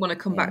now. really want to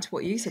come back to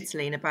what you said,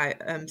 Celine, about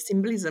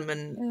symbolism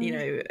and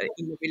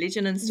in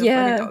religion and stuff.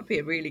 Yeah. I think that would be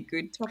a really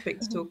good topic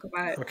to talk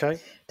about. Okay,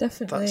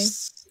 definitely.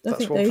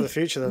 That's one for the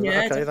future then.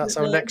 Yeah, okay, that's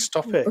our next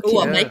topic. Oh,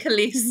 I'll make a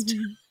list.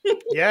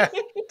 Yeah,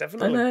 I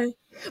definitely. know.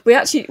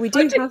 We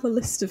do have a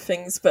list of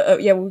things, but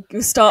we'll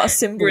start a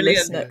symbol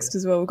list next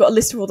as well. We've got a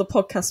list of all the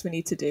podcasts we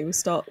need to do. We'll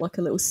start like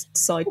a little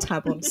side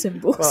tab on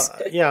symbols.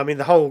 Well, yeah, I mean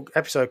the whole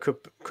episode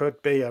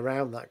could be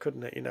around that,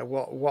 couldn't it?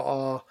 What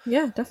are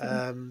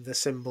definitely the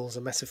symbols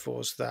and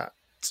metaphors that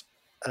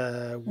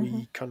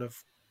we kind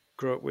of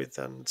grew up with,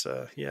 and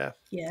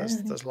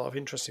there's a lot of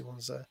interesting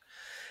ones there.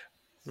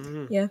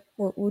 Yeah,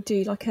 we'll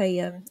do like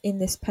a in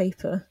this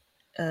paper.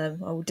 I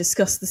will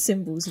discuss the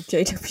symbols of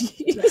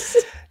JWs.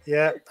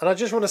 Yeah, and I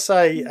just want to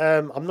say,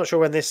 I'm not sure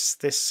when this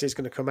is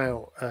going to come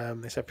out,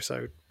 this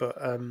episode, but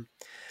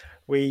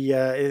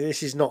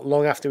this is not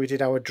long after we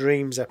did our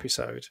dreams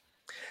episode,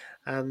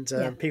 and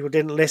people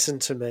didn't listen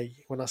to me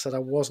when I said I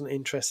wasn't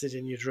interested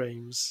in your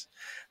dreams.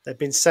 They've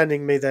been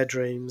sending me their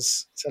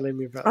dreams, telling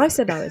me about. I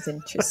said I was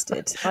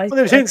interested. Well,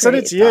 they didn't send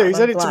it to you; they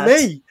sent it to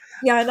me.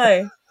 Yeah, I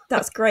know.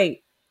 That's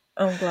great.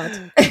 I'm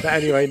glad. But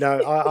anyway,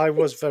 no, I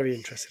was very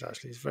interested,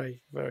 actually. It's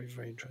very, very,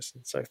 very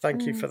interesting. So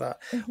thank you for that.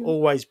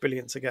 Always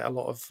brilliant to get a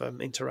lot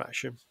of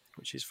interaction,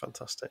 which is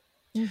fantastic.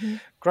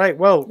 Great.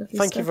 Well,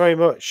 thank you very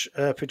much,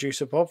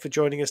 Producer Bob, for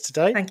joining us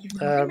today. Thank you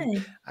for having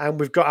me. And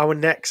we've got our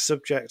next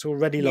subject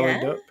already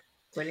lined up.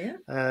 Brilliant.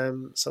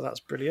 So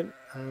that's brilliant.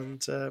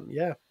 And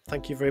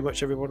thank you very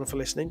much, everyone, for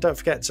listening. Don't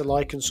forget to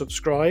like and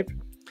subscribe.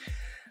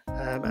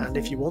 And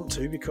if you want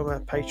to become a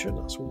patron,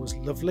 that's always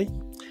lovely.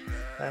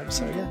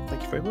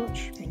 Thank you very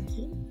much. Thank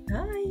you.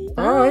 Bye.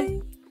 Bye.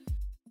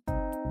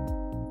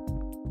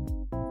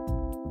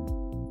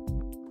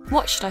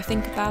 What Should I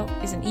Think About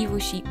is an Evil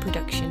Sheep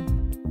production.